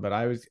down, but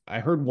I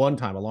heard one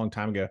time, a long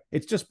time ago,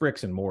 it's just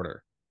bricks and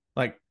mortar.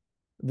 Like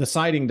the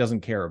siding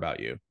doesn't care about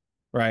you,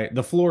 right?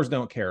 The floors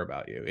don't care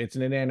about you. It's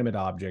an inanimate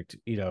object.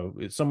 You know,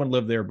 someone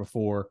lived there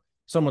before,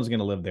 someone's going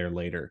to live there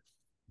later.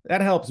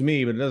 That helps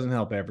me, but it doesn't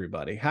help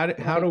everybody. How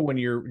do when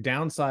you're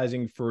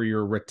downsizing for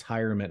your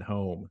retirement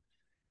home,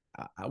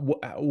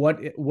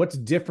 what's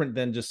different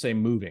than just say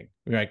moving,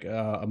 like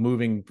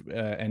moving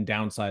and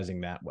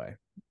downsizing that way?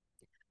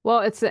 Well,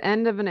 it's the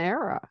end of an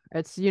era.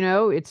 It's, you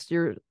know, it's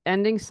you're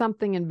ending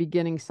something and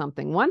beginning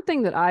something. One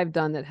thing that I've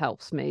done that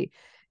helps me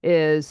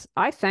is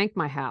I thank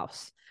my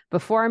house.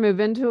 Before I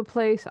move into a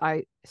place,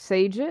 I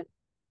sage it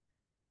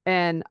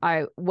and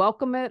I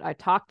welcome it. I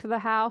talk to the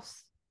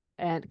house.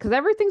 And because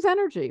everything's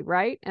energy,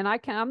 right? And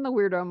I'm the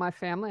weirdo in my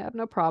family. I have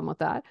no problem with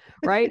that,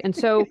 right? And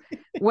so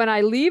when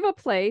I leave a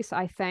place,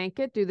 I thank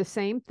it, do the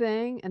same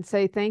thing and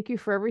say, thank you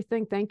for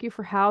everything. Thank you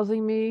for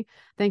housing me.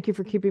 Thank you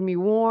for keeping me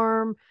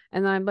warm.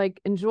 And then I'm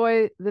like,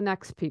 enjoy the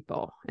next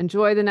people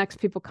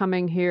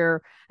coming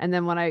here. And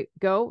then when I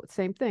go,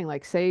 same thing,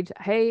 like sage,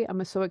 hey,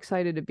 I'm so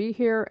excited to be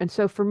here. And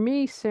so for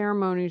me,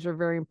 ceremonies are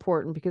very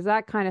important because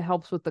that kind of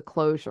helps with the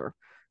closure,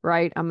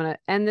 right? I'm going to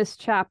end this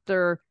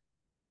chapter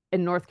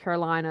in North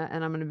Carolina,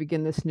 and I'm going to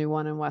begin this new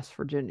one in West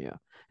Virginia.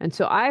 And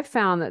so I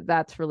found that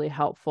that's really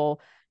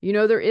helpful. You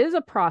know, there is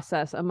a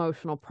process,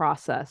 emotional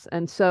process.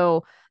 And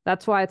so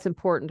that's why it's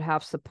important to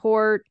have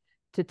support,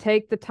 to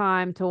take the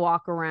time to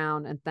walk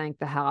around and thank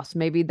the house.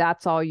 Maybe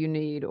that's all you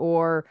need.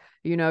 Or,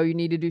 you know, you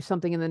need to do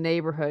something in the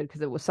neighborhood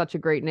because it was such a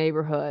great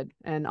neighborhood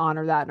and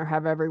honor that or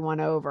have everyone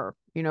over.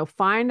 You know,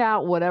 find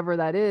out whatever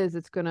that is.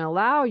 It's going to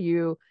allow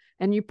you.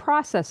 And you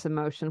process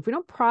emotion. If we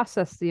don't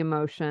process the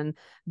emotion,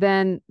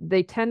 then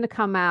they tend to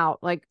come out.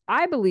 Like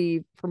I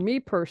believe, for me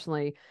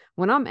personally,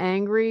 when I'm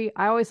angry,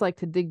 I always like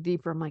to dig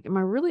deeper. I'm like, am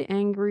I really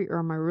angry or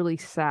am I really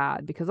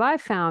sad? Because I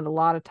found a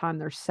lot of time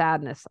there's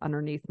sadness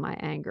underneath my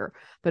anger.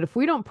 But if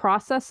we don't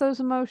process those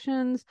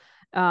emotions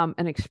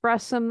and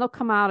express them, they'll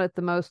come out at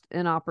the most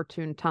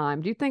inopportune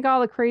time. Do you think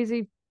all the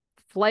crazy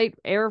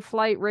air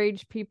flight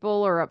rage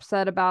people are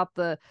upset about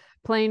the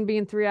plane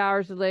being 3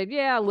 hours delayed?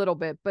 Yeah, a little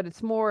bit, but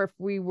it's more if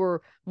we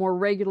were more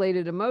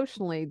regulated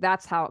emotionally,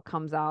 that's how it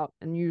comes out,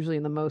 and usually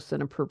in the most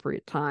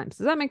inappropriate times.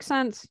 Does that make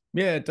sense?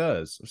 Yeah, it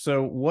does.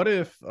 So what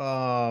if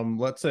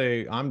let's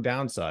say I'm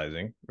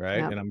downsizing,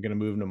 right? And I'm going to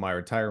move into my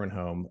retirement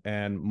home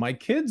and my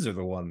kids are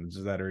the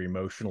ones that are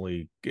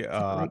emotionally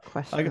great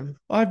question.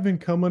 I've been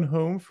coming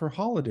home for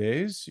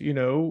holidays, you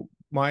know,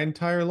 my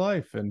entire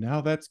life, and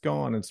now that's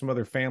gone, and some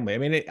other family. I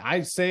mean,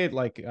 I say it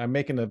like I'm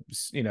making a,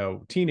 you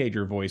know,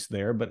 teenager voice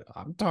there, but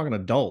I'm talking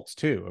adults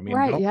too. I mean,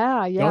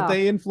 don't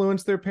they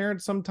influence their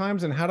parents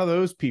sometimes? And how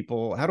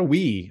do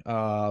we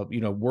you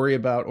know, worry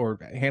about or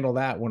handle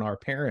that when our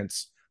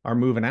parents are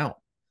moving out?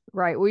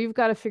 Right. Well, you've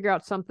got to figure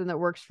out something that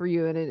works for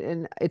you,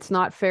 and it's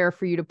not fair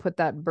for you to put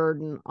that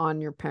burden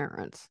on your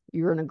parents.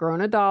 You're a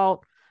grown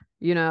adult,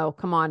 you know,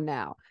 come on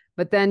now.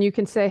 But then you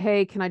can say,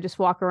 hey, can I just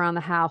walk around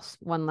the house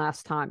one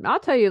last time? And I'll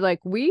tell you, like,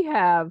 we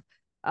have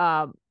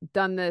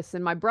done this,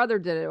 and my brother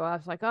did it. I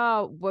was like,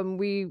 oh, when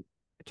we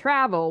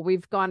travel,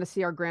 we've gone to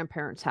see our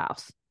grandparents'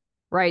 house,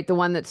 right? The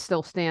one that's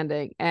still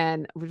standing.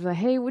 And we're like,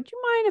 hey, would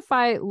you mind if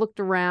I looked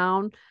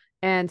around?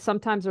 And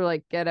sometimes they're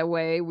like, get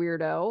away,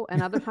 weirdo.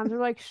 And other times they're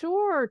like,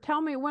 sure,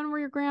 tell me, when were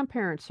your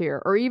grandparents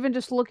here? Or even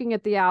just looking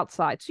at the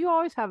outside. So you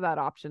always have that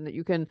option that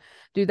you can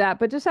do that.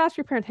 But just ask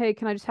your parent, hey,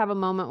 can I just have a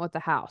moment with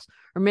the house?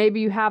 Or maybe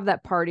you have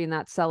that party and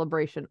that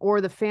celebration, or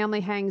the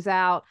family hangs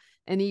out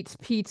and eats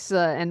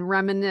pizza and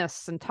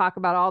reminisce and talk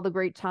about all the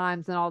great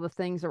times and all the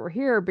things that were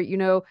here. But,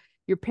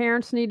 your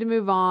parents need to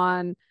move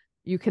on.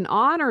 You can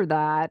honor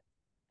that.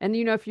 And,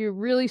 if you're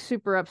really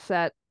super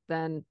upset,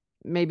 then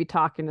maybe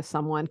talking to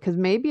someone, because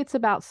maybe it's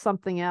about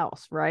something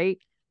else, right?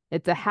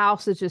 It's the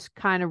house is just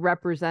kind of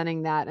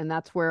representing that, and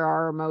that's where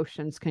our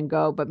emotions can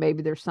go. But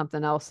maybe there's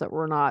something else that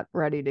we're not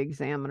ready to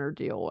examine or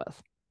deal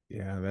with.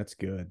 Yeah, that's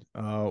good.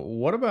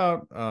 What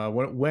about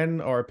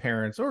when our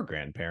parents or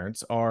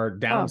grandparents are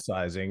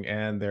downsizing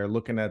and they're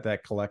looking at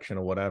that collection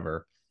of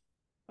whatever?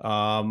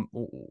 I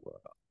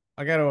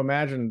got to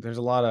imagine there's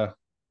a lot of,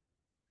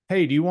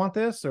 hey, do you want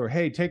this? Or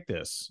hey, take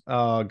this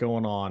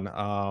going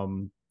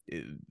on.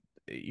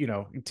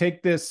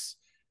 Take this,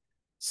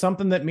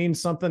 something that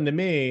means something to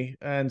me,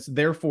 and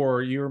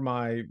therefore you're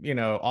my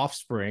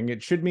offspring.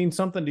 It should mean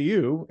something to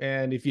you,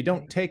 and if you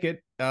don't take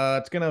it,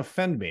 it's going to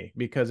offend me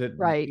because it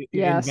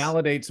Yes.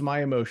 invalidates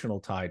my emotional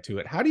tie to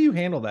it. How do you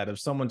handle that if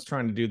someone's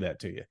trying to do that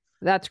to you?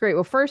 That's great.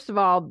 Well, first of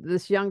all,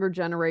 this younger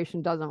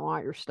generation doesn't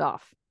want your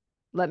stuff.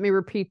 Let me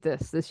repeat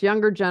this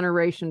younger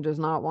generation does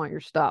not want your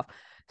stuff.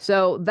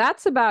 So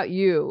that's about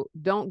you.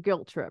 Don't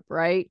guilt trip,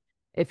 right?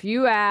 If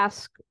you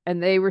ask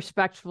and they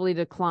respectfully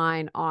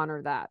decline,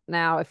 honor that.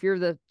 Now, if you're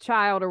the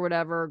child or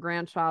whatever,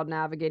 grandchild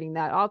navigating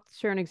that, I'll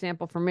share an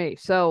example for me.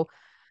 So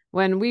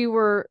when we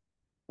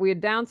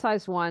had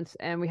downsized once,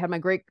 and we had my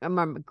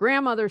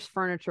grandmother's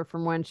furniture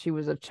from when she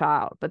was a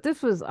child, but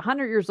this was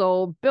 100 years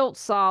old, built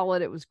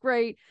solid. It was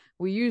great.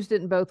 We used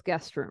it in both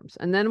guest rooms.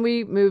 And then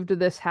we moved to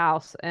this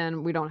house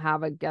and we don't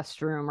have a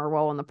guest room,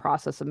 or in the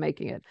process of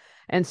making it.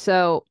 And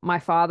so my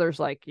father's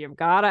like, you've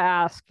got to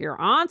ask your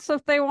aunts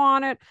if they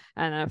want it.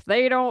 And if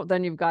they don't,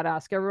 then you've got to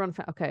ask everyone.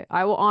 Okay,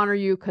 I will honor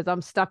you because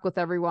I'm stuck with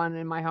everyone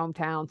in my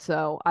hometown.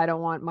 So I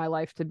don't want my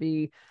life to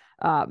be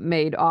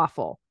made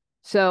awful.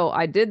 So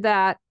I did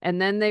that.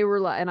 And then they were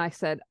like, and I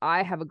said,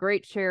 I have a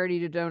great charity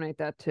to donate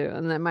that to.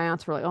 And then my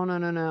aunts were like, oh,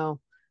 no,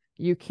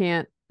 you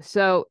can't.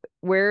 So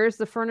where's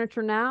the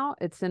furniture now?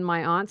 It's in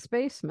my aunt's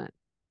basement.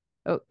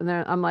 Oh, and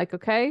then I'm like,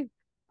 okay,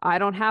 I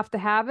don't have to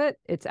have it.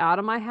 It's out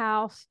of my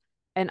house.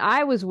 And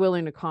I was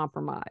willing to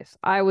compromise.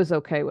 I was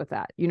okay with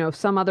that.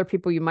 Some other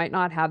people, you might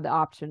not have the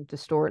option to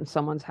store it in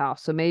someone's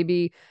house. So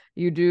maybe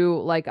you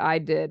do like I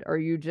did, or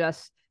you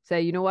just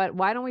say, you know what,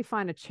 why don't we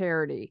find a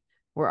charity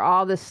where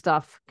all this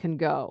stuff can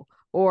go?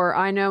 Or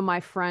I know my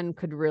friend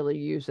could really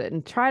use it,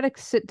 and try to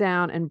sit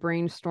down and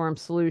brainstorm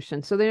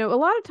solutions. So a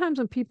lot of times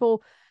when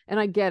people, and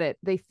I get it,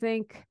 they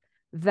think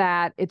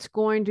that it's just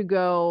going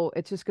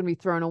to be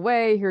thrown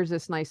away. Here's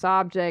this nice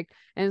object.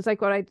 And it's like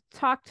when I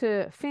talk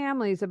to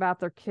families about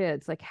their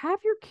kids, like, have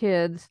your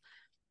kids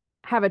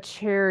have a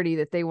charity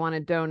that they want to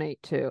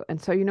donate to.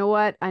 And so, you know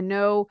what? I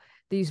know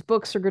these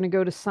books are going to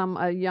go to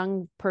a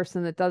young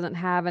person that doesn't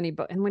have any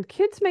book. And when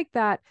kids make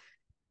that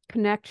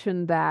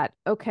connection that,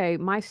 okay,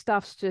 my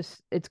stuff's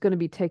it's going to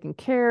be taken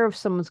care of,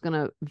 someone's going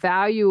to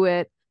value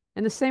it,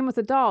 and the same with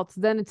adults,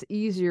 then it's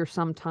easier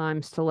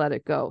sometimes to let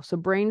it go. So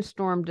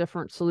brainstorm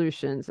different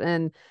solutions.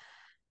 And,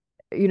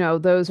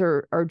 those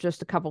are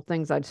just a couple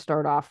things I'd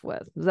start off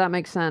with. Does that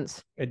make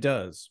sense? It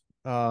does.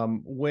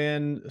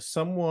 When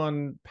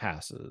someone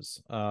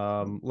passes,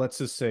 let's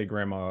just say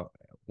grandma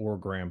or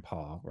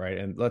grandpa, right?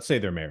 And let's say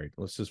they're married.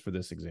 Let's just for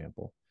this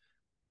example.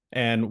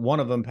 And one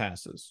of them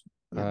passes.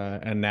 Yeah.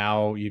 And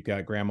now you've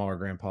got grandma or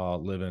grandpa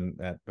living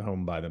at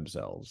home by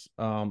themselves.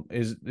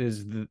 Is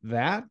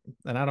that,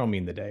 and I don't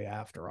mean the day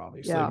after,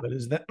 obviously, but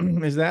is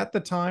that the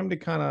time to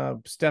kind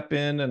of step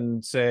in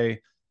and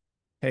say,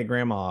 hey,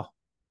 grandma,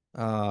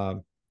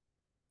 do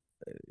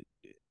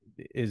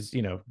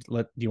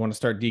you want to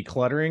start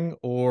decluttering,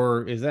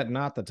 or is that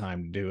not the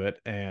time to do it?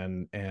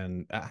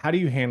 And how do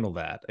you handle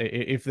that,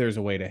 if there's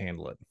a way to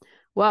handle it?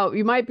 Well,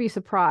 you might be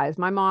surprised.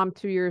 My mom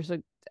 2 years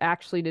ago,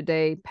 actually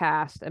today,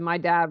 passed, and my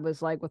dad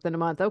was like, within a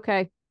month,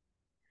 okay.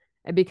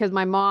 And because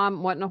my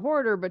mom wasn't a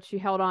hoarder, but she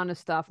held on to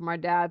stuff. My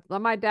dad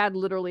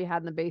literally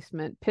had in the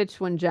basement, pitch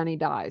when Jenny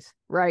dies,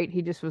 right?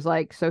 He just was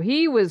like, so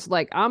he was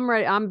like, I'm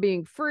ready, I'm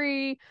being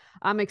free,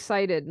 I'm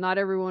excited. Not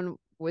everyone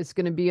was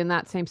going to be in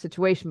that same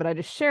situation, but I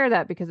just share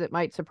that because it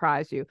might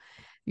surprise you.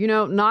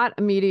 Not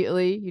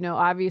immediately,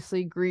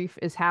 obviously grief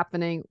is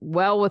happening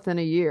well within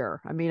a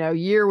year. I mean, a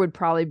year would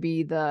probably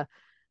be the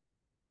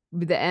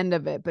end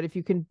of it. But if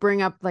you can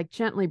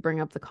gently bring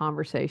up the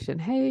conversation,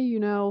 hey,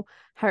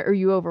 how are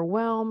you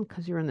overwhelmed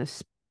because you're in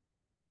this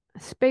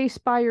space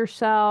by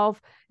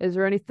yourself? Is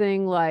there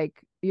anything like,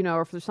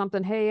 or if there's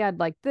something, hey, I'd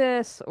like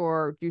this,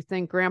 or do you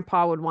think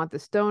grandpa would want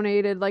this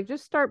donated? Like,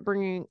 just start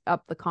bringing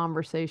up the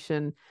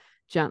conversation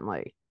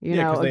gently,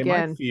 because they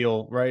might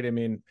feel, right? I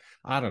mean,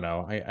 I don't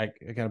know. I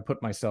got to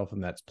put myself in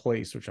that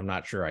place, which I'm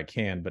not sure I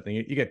can, but then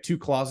you got 2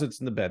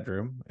 closets in the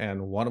bedroom,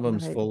 and one of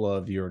them's full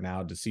of your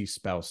now deceased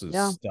spouse's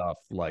stuff.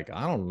 Like,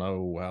 I don't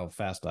know how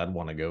fast I'd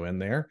want to go in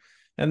there.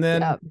 And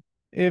then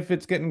if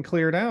it's getting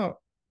cleared out,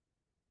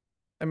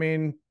 I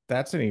mean,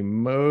 that's an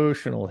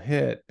emotional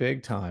hit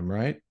big time,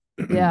 right?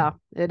 Yeah,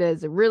 it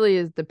is. It really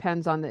is.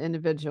 Depends on the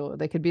individual.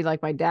 They could be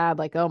like my dad,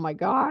 like, oh my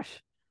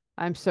gosh,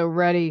 I'm so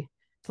ready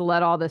to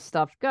let all this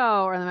stuff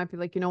go, or they might be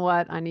like, you know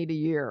what, I need a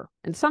year.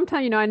 And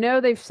sometimes, I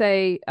know they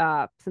say,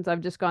 since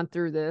I've just gone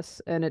through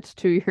this and it's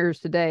 2 years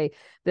today,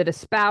 that a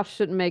spouse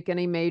shouldn't make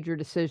any major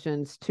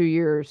decisions 2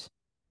 years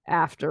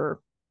after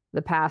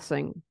the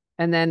passing.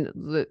 And then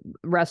the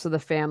rest of the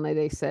family,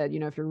 they said,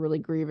 if you're really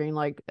grieving,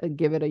 like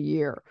give it a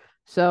year.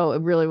 So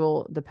it really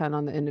will depend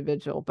on the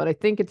individual. But I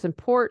think it's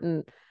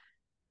important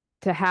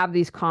to have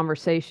these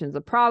conversations.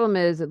 The problem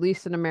is, at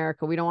least in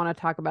America, we don't want to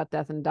talk about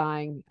death and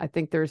dying. I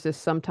think there's this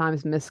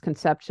sometimes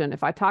misconception.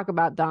 If I talk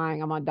about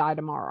dying, I'm going to die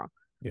tomorrow.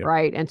 Yep.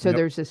 Right. And so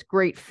there's this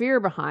great fear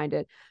behind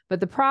it. But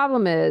the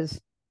problem is,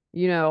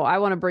 I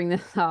want to bring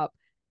this up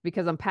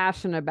because I'm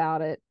passionate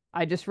about it.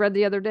 I just read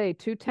the other day,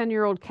 2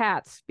 10-year-old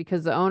cats,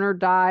 because the owner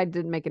died,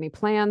 didn't make any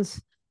plans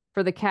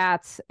for the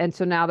cats. And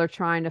so now they're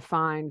trying to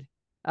find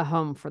a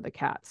home for the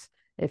cats.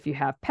 If you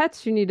have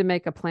pets, you need to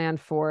make a plan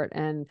for it,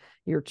 and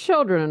your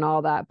children and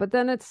all that. But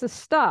then it's the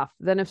stuff.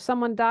 Then if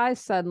someone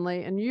dies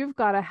suddenly and you've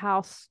got a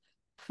house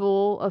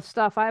full of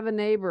stuff. I have a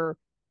neighbor,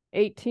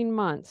 18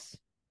 months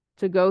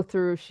to go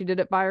through. She did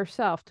it by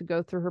herself, to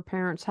go through her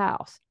parents'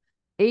 house.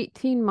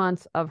 18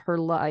 months of her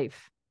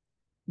life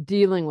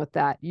dealing with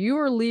that. You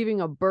are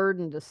leaving a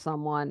burden to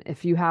someone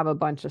if you have a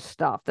bunch of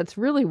stuff. That's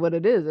really what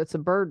it is. It's a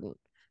burden.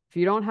 If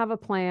you don't have a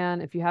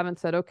plan, if you haven't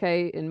said,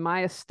 okay, in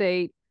my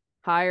estate,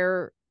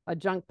 hire a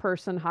junk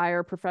person, hire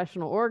a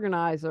professional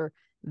organizer,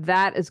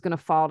 that is going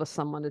to fall to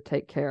someone to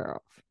take care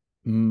of.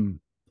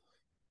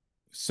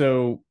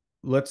 So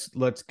let's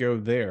go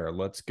there.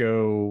 Let's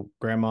go.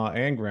 Grandma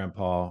and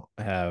grandpa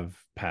have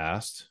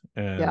passed,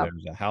 and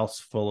there's a house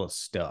full of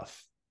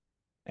stuff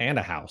and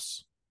a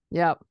house.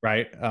 Yep.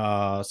 Right.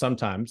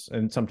 Sometimes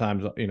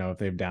if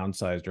they've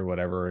downsized or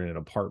whatever in an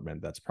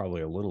apartment, that's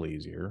probably a little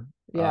easier.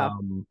 Yeah.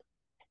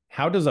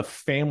 How does a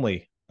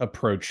family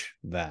approach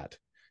that?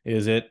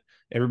 Is it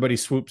everybody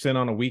swoops in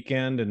on a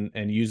weekend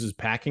and uses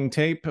packing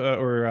tape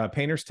or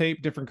painter's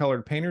tape, different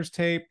colored painter's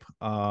tape?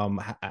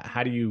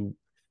 How do you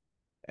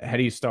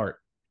start?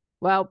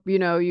 Well,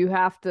 you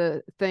have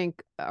to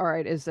think, all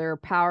right, is there a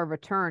power of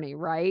attorney,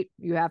 right?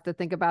 You have to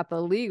think about the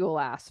legal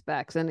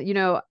aspects. And,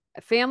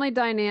 family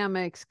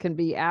dynamics can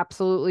be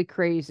absolutely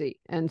crazy.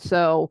 And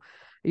so,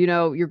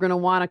 you're going to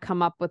want to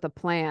come up with a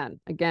plan.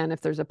 Again,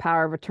 if there's a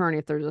power of attorney,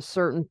 if there's a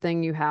certain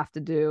thing you have to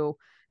do,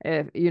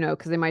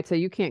 because they might say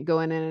you can't go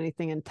in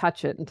anything and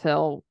touch it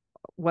until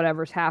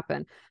whatever's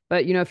happened.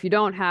 But, if you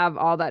don't have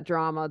all that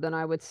drama, then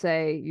I would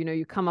say,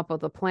 you come up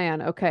with a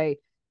plan. Okay,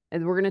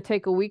 and we're going to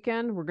take a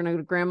weekend. We're going to go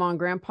to grandma and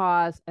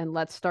grandpa's and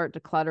let's start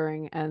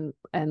decluttering. And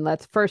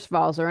let's, first of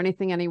all, is there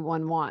anything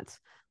anyone wants?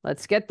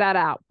 Let's get that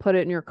out, put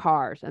it in your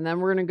cars. And then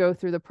we're going to go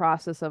through the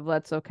process of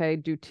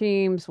do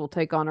teams. We'll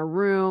take on a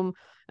room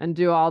and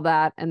do all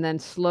that. And then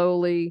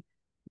slowly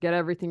get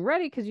everything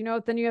ready. Cause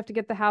then you have to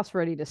get the house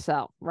ready to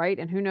sell. Right.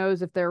 And who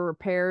knows if there are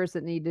repairs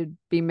that need to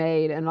be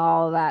made and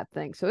all of that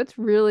thing. So it's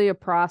really a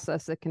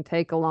process that can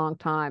take a long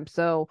time.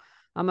 So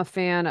I'm a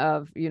fan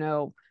of,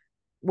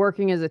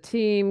 working as a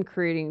team,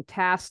 creating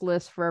task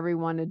lists for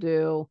everyone to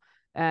do.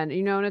 And,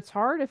 and it's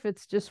hard if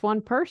it's just one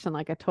person.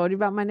 Like I told you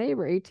about my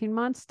neighbor, 18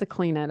 months to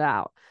clean it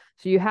out.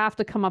 So you have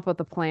to come up with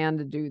a plan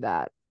to do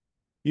that.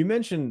 You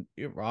mentioned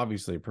you're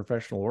obviously a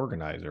professional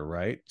organizer,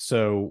 right?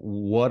 So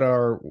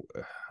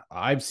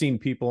I've seen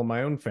people in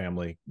my own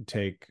family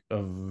take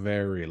a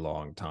very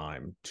long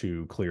time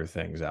to clear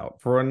things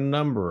out for a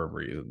number of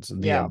reasons.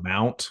 The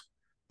amount,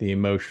 the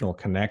emotional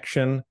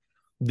connection,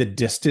 the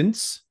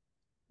distance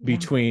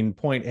between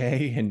point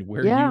A and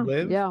where you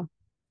live. Yeah.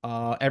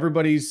 People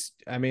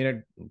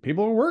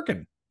are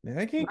working.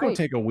 They can't go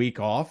take a week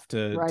off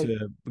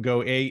to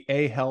go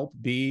A, help,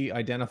 B,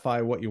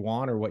 identify what you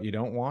want or what you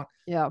don't want.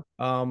 Yeah.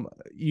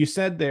 You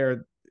said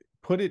there,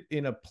 put it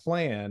in a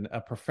plan, a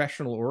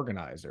professional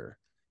organizer.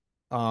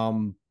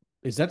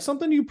 Is that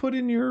something you put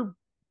in your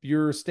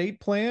estate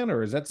plan,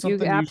 or is that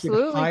something you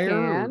should hire?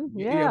 Can.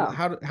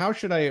 Yeah. How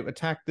should I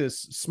attack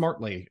this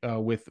smartly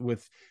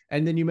with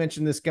and then you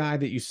mentioned this guy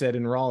that you said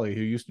in Raleigh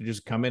who used to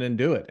just come in and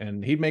do it,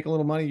 and he'd make a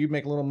little money, you'd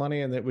make a little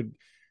money, and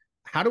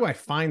how do I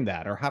find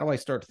that, or how do I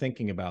start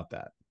thinking about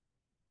that?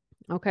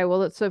 Okay,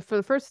 well, so for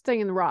the first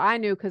thing I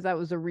knew, because that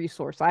was a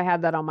resource. I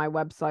had that on my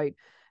website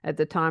at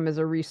the time as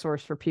a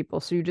resource for people.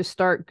 So you just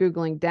start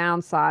Googling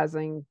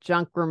downsizing,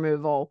 junk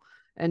removal,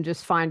 and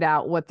just find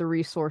out what the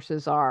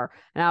resources are.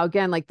 Now,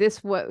 again, like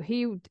this,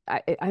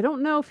 I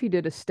don't know if he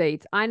did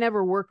estates. I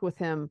never worked with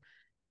him.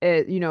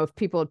 If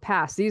people had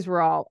passed, these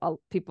were all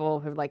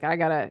people who I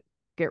got to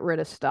get rid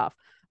of stuff.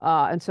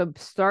 And so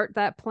start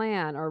that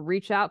plan, or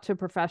reach out to a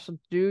professional,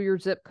 do your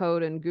zip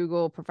code and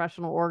Google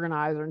professional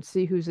organizer and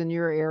see who's in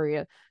your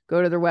area.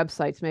 Go to their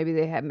websites. Maybe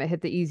they have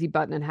hit the easy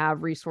button and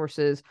have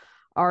resources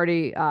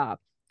already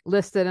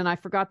listed. And I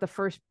forgot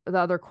the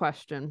other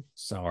question.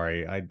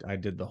 Sorry, I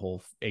did the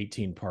whole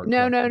 18-part.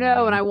 No. And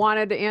I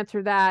wanted to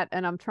answer that,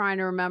 and I'm trying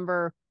to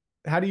remember.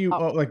 How do you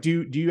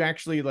do you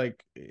actually in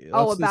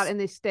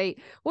the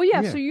estate? Well,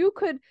 yeah.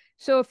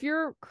 So if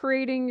you're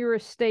creating your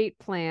estate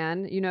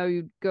plan,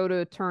 you go to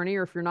attorney,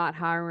 or if you're not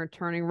hiring an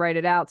attorney, write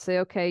it out. Say,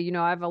 okay,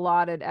 I've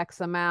allotted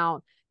X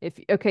amount.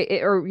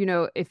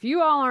 if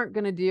you all aren't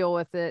going to deal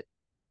with it,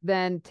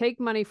 then take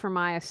money from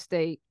my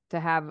estate to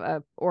have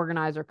a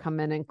organizer come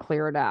in and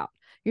clear it out.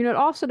 It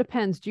also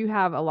depends. Do you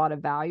have a lot of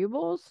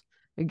valuables?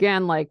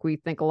 Again, like we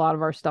think a lot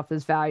of our stuff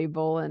is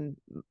valuable and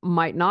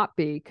might not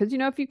be, because,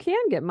 if you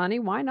can get money,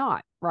 why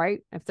not? Right?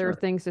 If there are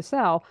things to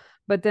sell,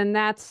 but then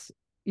that's,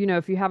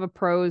 if you have a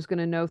pro who's going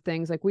to know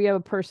things, like we have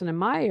a person in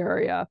my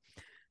area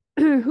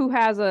who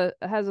has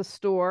a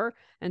store.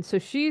 And so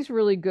she's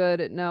really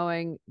good at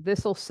knowing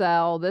this will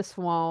sell, this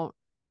won't.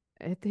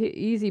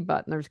 Easy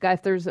button.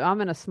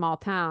 I'm in a small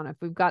town. If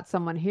we've got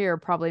someone here,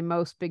 probably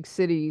most big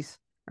cities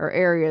or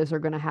areas are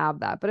going to have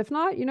that. But if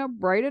not,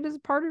 write it as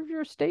part of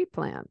your estate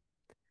plan.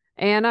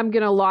 And I'm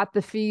going to allot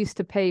the fees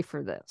to pay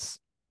for this.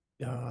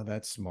 Oh,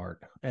 that's smart.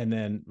 And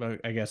then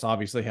I guess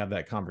obviously have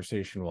that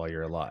conversation while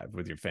you're alive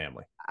with your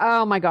family.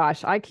 Oh my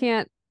gosh. I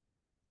can't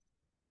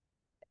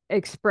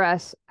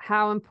express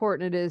how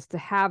important it is to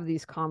have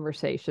these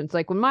conversations.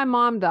 Like when my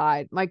mom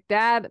died, my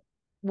dad,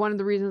 one of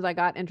the reasons I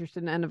got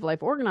interested in end of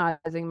life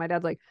organizing, my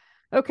dad's like,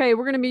 okay,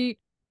 we're going to meet.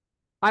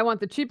 I want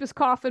the cheapest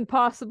coffin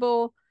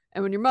possible.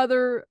 And when your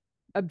mother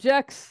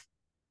objects,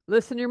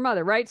 listen to your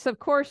mother, right? So of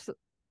course,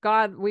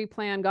 we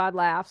plan, God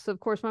laughs. So of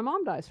course my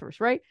mom dies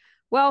first, right?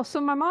 Well, so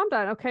my mom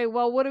died. Okay,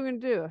 well, what are we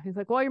going to do? He's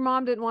like, well, your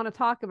mom didn't want to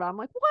talk about it. I'm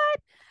like, what?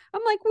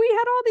 I'm like, we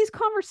had all these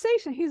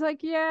conversations. He's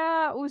like,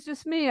 yeah, it was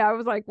just me. I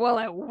was like, well,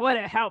 it would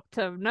have helped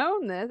to have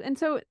known this. And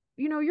so,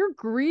 you're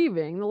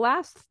grieving. The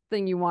last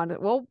thing you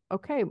wanted, well,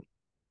 okay,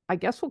 I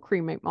guess we'll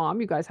cremate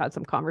mom. You guys had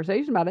some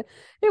conversation about it.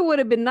 It would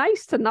have been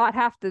nice to not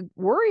have to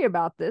worry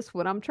about this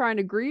when I'm trying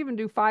to grieve and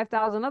do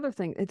 5,000 other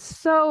things. It's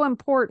so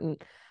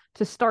important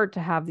to start to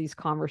have these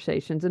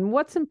conversations and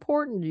what's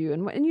important to you.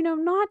 And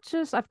not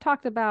just, I've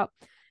talked about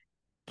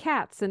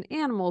cats and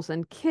animals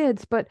and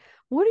kids, but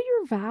what are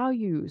your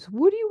values?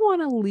 What do you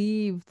want to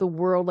leave the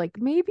world? Like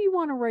maybe you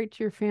want to write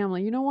to your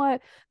family, you know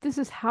what? This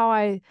is how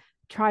I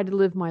try to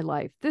live my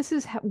life. This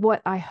is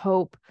what I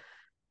hope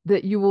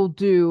that you will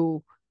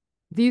do.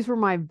 These were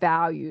my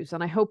values,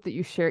 and I hope that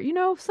you share,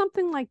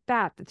 something like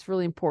that. That's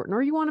really important.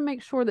 Or you want to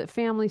make sure that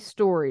family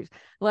stories,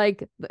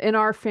 like in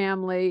our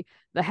family,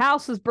 the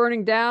house is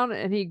burning down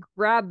and he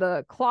grabbed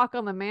the clock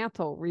on the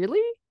mantle.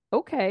 Really?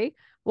 Okay.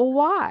 Well,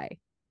 why?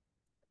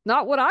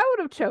 Not what I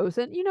would have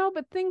chosen,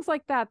 but things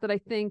like that I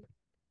think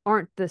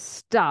aren't the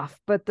stuff,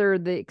 but they're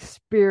the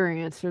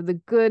experience or the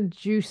good,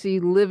 juicy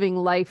living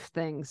life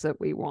things that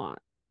we want.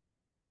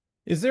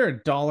 Is there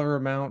a dollar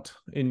amount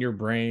in your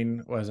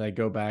brain as I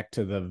go back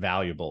to the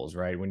valuables,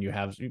 right? When you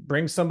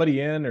bring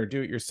somebody in or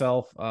do it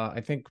yourself,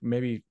 I think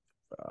maybe,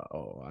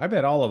 I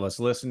bet all of us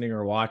listening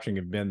or watching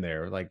have been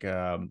there. Like,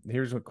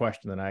 here's a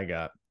question that I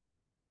got.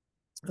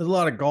 There's a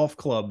lot of golf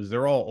clubs.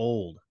 They're all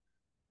old.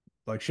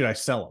 Like, should I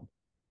sell them?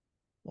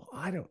 Well,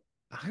 I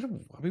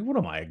mean, what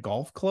am I, a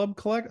golf club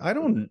collect? I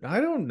don't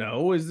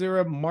know. Is there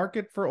a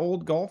market for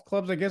old golf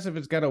clubs? I guess if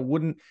it's got a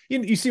wooden,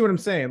 you see what I'm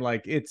saying?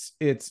 Like is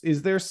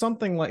there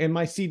something like in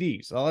my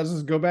CDs? Let's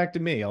just go back to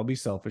me. I'll be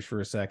selfish for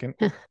a second.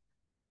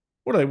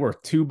 What are they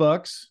worth? $2,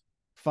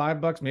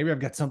 $5? Maybe I've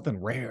got something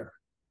rare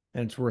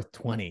and it's worth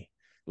 20.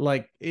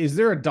 Like, is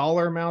there a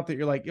dollar amount that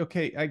you're like,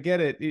 okay, I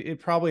get it. It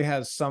probably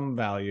has some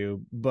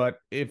value, but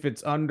if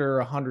it's under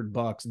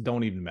 $100,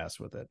 don't even mess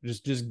with it.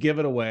 Just give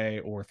it away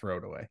or throw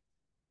it away.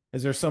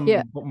 Is there some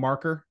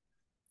marker?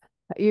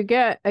 You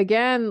get,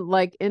 again,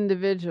 like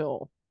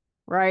individual,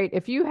 right?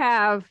 If you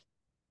have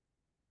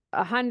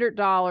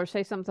 $100,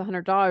 say something's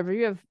 $100, if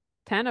you have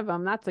 10 of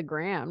them, that's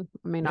 $1,000.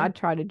 I mean, I'd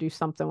try to do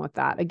something with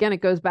that. Again,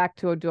 it goes back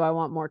to, do I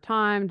want more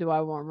time? Do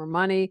I want more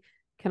money?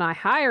 Can I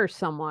hire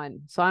someone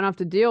so I don't have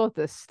to deal with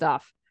this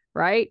stuff,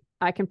 right?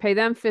 I can pay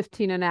them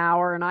 $15 an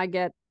hour and I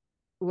get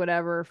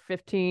whatever,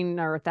 15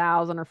 or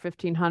 1,000 or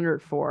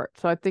 1,500 for it.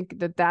 So I think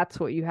that's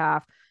what you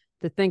have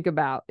to think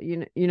about.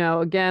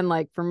 Again,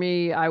 like for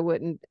me, I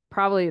wouldn't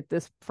probably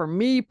for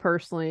me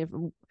personally,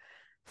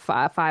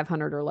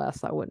 500 or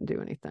less, I wouldn't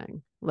do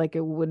anything. Like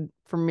it would,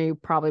 for me,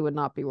 probably would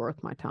not be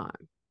worth my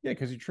time. Yeah,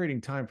 because you're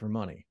trading time for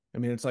money. I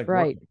mean, it's like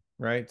right. Working,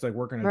 right? It's like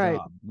working a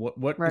job.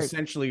 What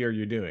essentially are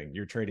you doing?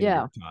 You're trading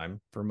your time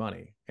for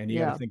money. And you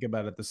got to think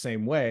about it the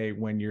same way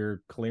when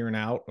you're clearing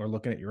out or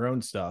looking at your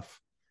own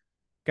stuff.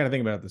 Got to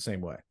think about it the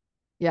same way.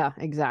 Yeah,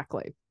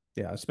 exactly.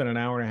 Yeah, I spent an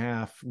hour and a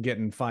half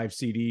getting 5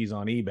 CDs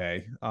on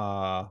eBay.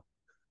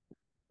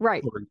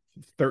 Right. For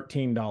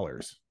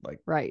 $13. Like,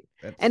 right.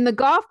 And the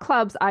golf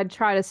clubs, I'd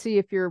try to see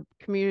if your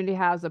community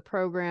has a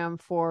program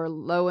for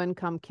low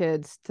income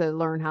kids to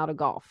learn how to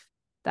golf.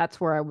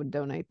 That's where I would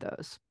donate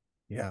those.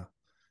 Yeah.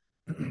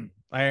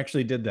 I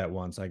actually did that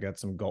once. I got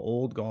some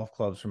old golf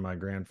clubs from my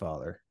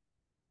grandfather.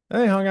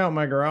 They hung out in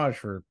my garage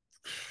for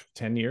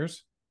 10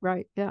 years.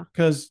 Right. Yeah.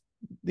 Because,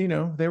 they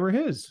were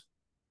his.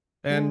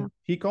 And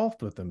he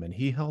golfed with them and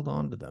he held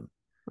on to them.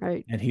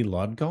 Right. And he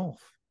loved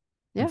golf.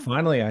 Yeah. And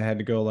finally I had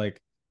to go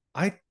like,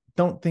 I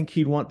don't think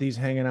he'd want these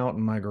hanging out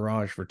in my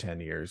garage for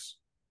 10 years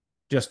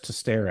just to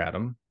stare at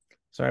them.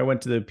 So I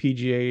went to the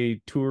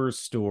PGA Tour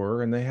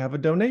store and they have a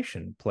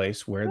donation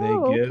place where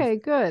they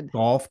give good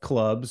golf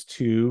clubs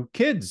to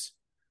kids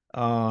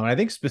I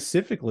think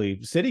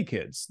specifically city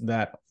kids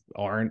that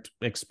aren't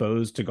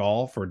exposed to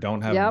golf or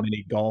don't have Yep.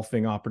 many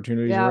golfing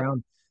opportunities Yep.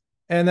 around.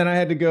 And then I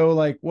had to go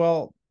like,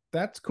 well,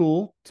 that's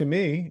cool to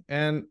me.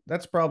 And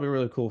that's probably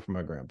really cool for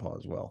my grandpa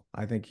as well.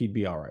 I think he'd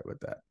be all right with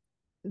that.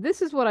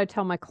 This is what I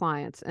tell my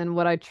clients and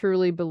what I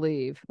truly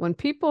believe. When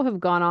people have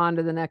gone on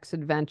to the next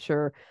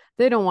adventure,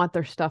 they don't want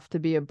their stuff to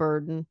be a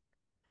burden.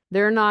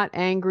 They're not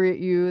angry at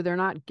you. They're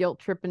not guilt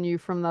tripping you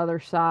from the other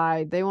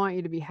side. They want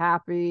you to be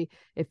happy.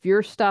 If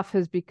your stuff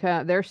has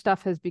become, their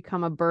stuff has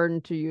become a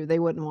burden to you, they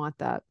wouldn't want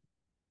that.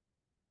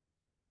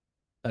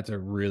 That's a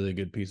really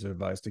good piece of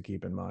advice to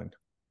keep in mind.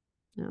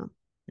 Yeah.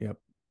 Yep.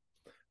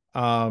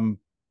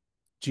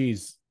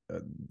 Geez,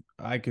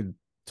 I could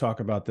talk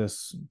about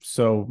this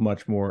so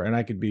much more, and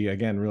I could be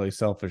again really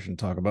selfish and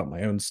talk about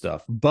my own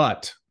stuff.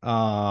 But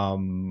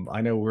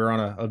I know we're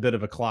on a bit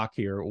of a clock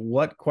here.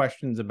 What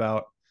questions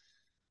about?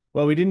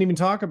 Well, we didn't even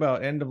talk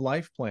about end of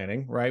life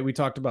planning, right? We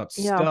talked about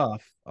Yeah.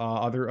 stuff.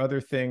 Are there other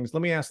things?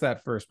 Let me ask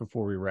that first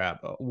before we wrap.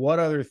 What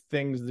other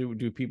things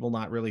do people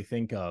not really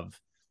think of?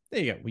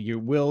 There you go. Your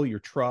will, your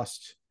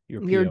trust,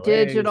 your Your POAs.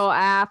 digital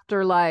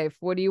afterlife.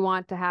 What do you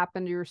want to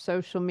happen to your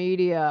social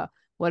media?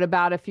 What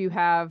about if you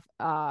have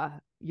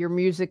your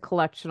music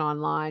collection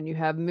online? You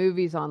have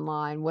movies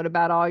online. What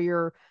about all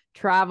your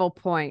travel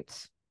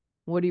points?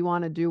 What do you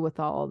want to do with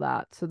all of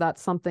that? So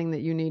that's something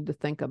that you need to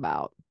think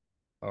about.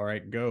 All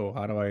right, go.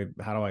 How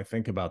do I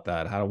think about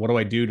that? What do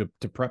I do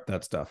to prep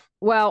that stuff?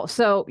 Well,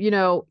 so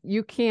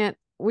you can't.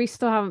 We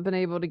still haven't been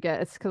able to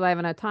get. It's because I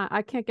haven't had time.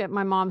 I can't get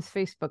my mom's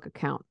Facebook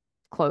account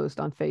closed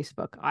on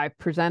Facebook. I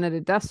presented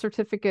a death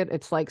certificate.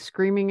 It's like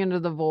screaming into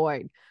the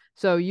void.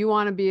 So you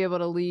want to be able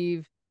to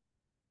leave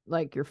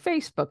like your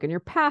Facebook and your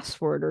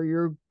password or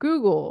your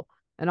Google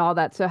and all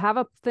that. So have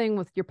a thing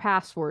with your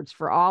passwords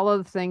for all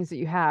of the things that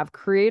you have.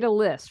 Create a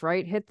list,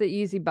 right? Hit the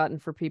easy button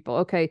for people.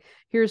 Okay,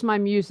 here's my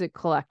music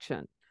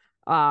collection.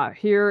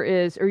 Here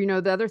is,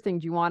 or the other thing,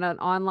 do you want an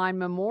online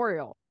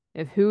memorial?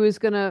 If who is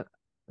gonna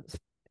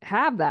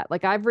have that?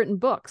 Like I've written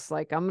books,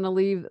 like I'm gonna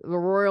leave the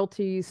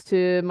royalties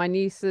to my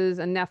nieces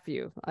and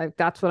nephew.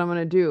 That's what I'm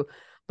gonna do.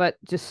 But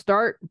just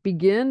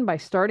begin by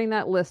starting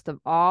that list of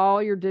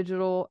all your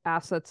digital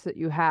assets that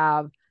you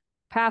have,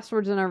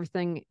 passwords and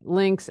everything,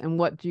 links, and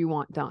what do you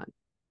want done?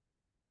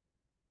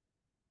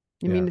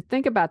 I mean,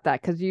 think about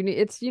that because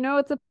it's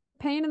a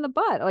pain in the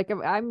butt. Like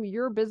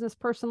you're a business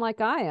person like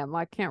I am.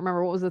 I can't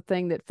remember what was the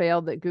thing that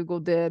failed that Google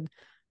did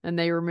and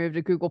they removed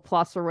a Google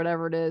Plus or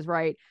whatever it is,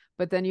 right?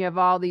 But then you have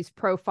all these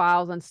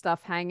profiles and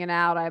stuff hanging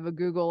out. I have a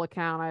Google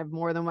account. I have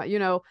more than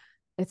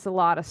it's a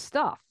lot of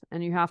stuff.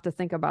 And you have to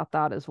think about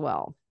that as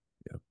well.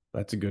 Yeah,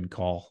 that's a good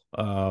call.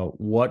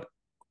 What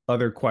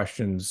other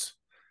questions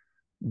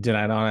did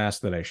I not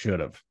ask that I should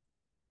have?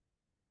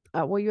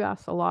 Well, you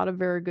asked a lot of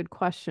very good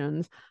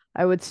questions.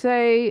 I would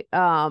say,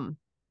 I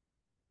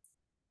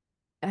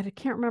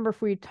can't remember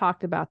if we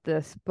talked about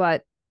this,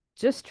 but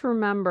just to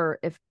remember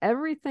if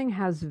everything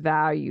has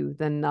value,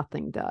 then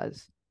nothing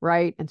does,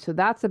 right? And so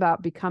that's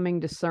about becoming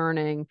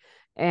discerning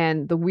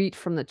and the wheat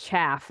from the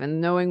chaff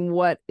and knowing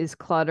what is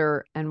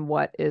clutter and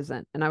what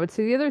isn't. And I would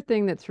say the other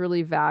thing that's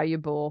really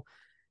valuable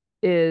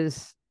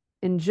is,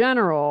 in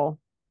general,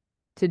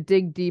 to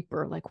dig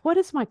deeper. Like, what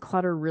is my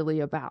clutter really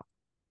about?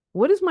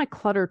 What is my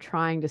clutter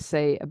trying to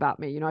say about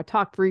me? I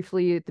talked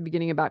briefly at the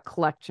beginning about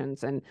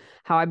collections and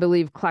how I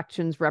believe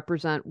collections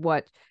represent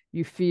what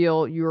you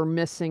feel you're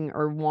missing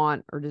or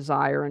want or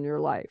desire in your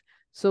life.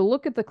 So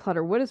look at the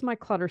clutter. What is my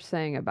clutter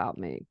saying about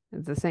me?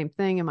 It's the same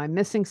thing. Am I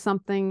missing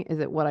something? Is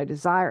it what I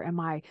desire?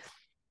 Am I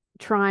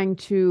trying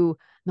to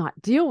not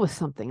deal with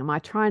something? Am I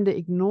trying to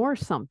ignore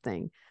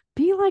something?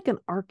 Be like an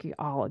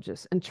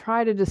archaeologist and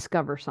try to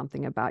discover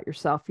something about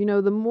yourself.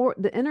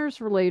 The inner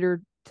is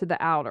related to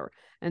the outer.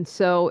 And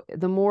so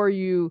the more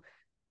you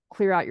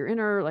clear out your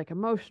inner, like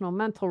emotional,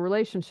 mental,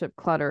 relationship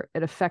clutter,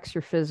 it affects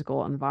your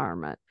physical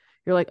environment.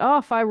 You're like, oh,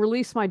 if I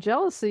release my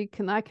jealousy,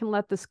 I can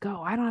let this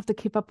go. I don't have to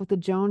keep up with the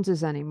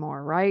Joneses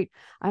anymore, right?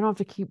 I don't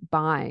have to keep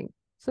buying.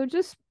 So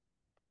just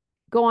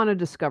go on a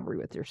discovery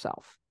with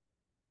yourself.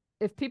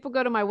 If people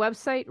go to my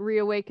website,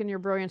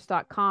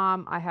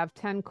 reawakenyourbrilliance.com, I have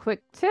 10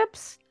 quick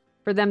tips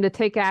for them to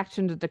take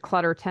action to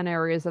declutter 10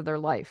 areas of their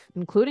life,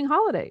 including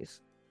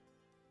holidays.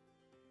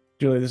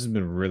 Julie, this has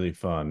been really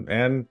fun.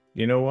 And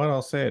you know what?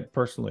 I'll say it,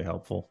 personally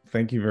helpful.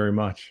 Thank you very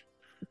much.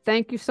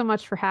 Thank you so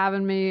much for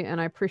having me. And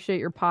I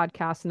appreciate your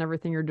podcast and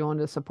everything you're doing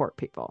to support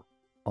people.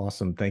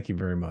 Awesome. Thank you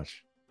very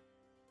much.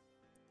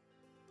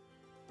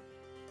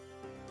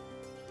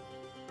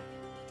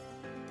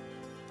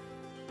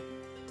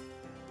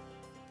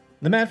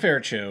 The Matt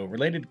Feret Show,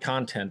 related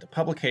content,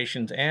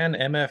 publications, and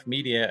MF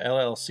Media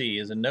LLC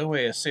is in no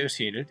way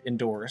associated,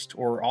 endorsed,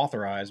 or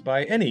authorized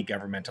by any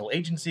governmental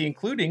agency,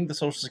 including the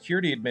Social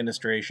Security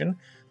Administration,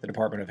 the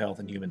Department of Health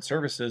and Human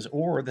Services,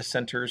 or the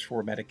Centers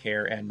for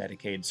Medicare and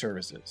Medicaid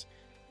Services.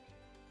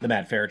 The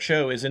Matt Feret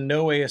Show is in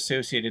no way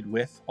associated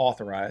with,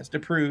 authorized,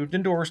 approved,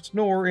 endorsed,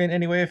 nor in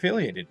any way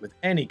affiliated with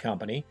any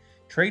company,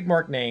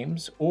 trademark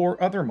names, or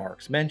other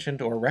marks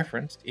mentioned or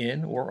referenced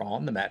in or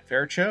on The Matt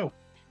Feret Show.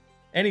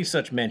 Any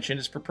such mention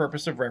is for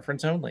purpose of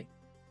reference only.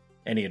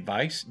 Any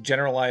advice,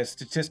 generalized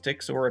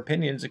statistics, or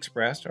opinions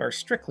expressed are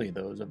strictly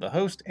those of the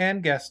host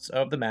and guests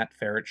of The Matt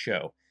Feret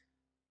Show.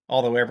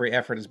 Although every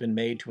effort has been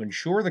made to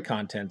ensure the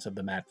contents of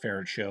The Matt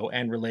Feret Show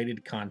and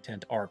related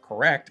content are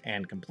correct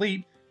and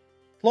complete,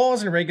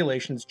 laws and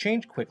regulations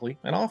change quickly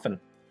and often.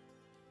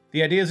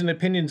 The ideas and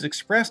opinions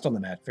expressed on The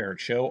Matt Feret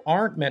Show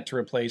aren't meant to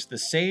replace the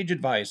sage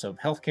advice of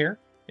healthcare,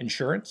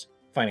 insurance,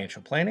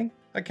 financial planning,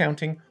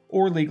 accounting,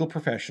 or legal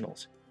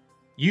professionals.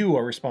 You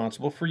are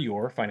responsible for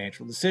your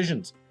financial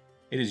decisions.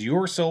 It is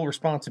your sole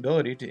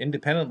responsibility to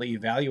independently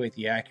evaluate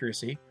the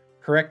accuracy,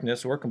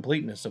 correctness, or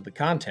completeness of the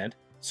content,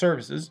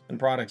 services, and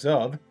products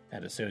of,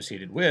 and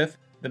associated with,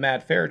 The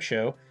Matt Feret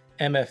Show,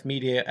 MF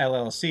Media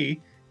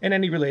LLC, and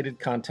any related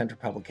content or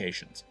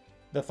publications.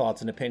 The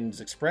thoughts and opinions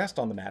expressed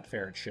on The Matt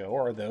Feret Show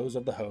are those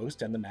of the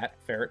host and The Matt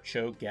Feret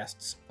Show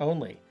guests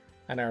only,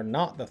 and are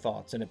not the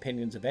thoughts and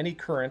opinions of any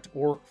current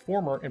or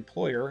former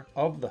employer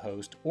of the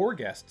host or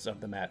guests of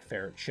The Matt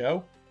Feret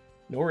Show,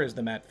 nor is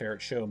The Matt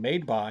Feret Show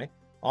made by,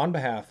 on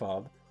behalf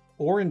of,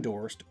 or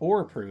endorsed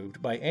or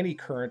approved by any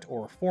current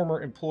or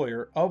former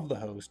employer of the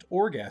host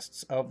or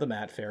guests of The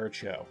Matt Feret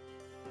Show.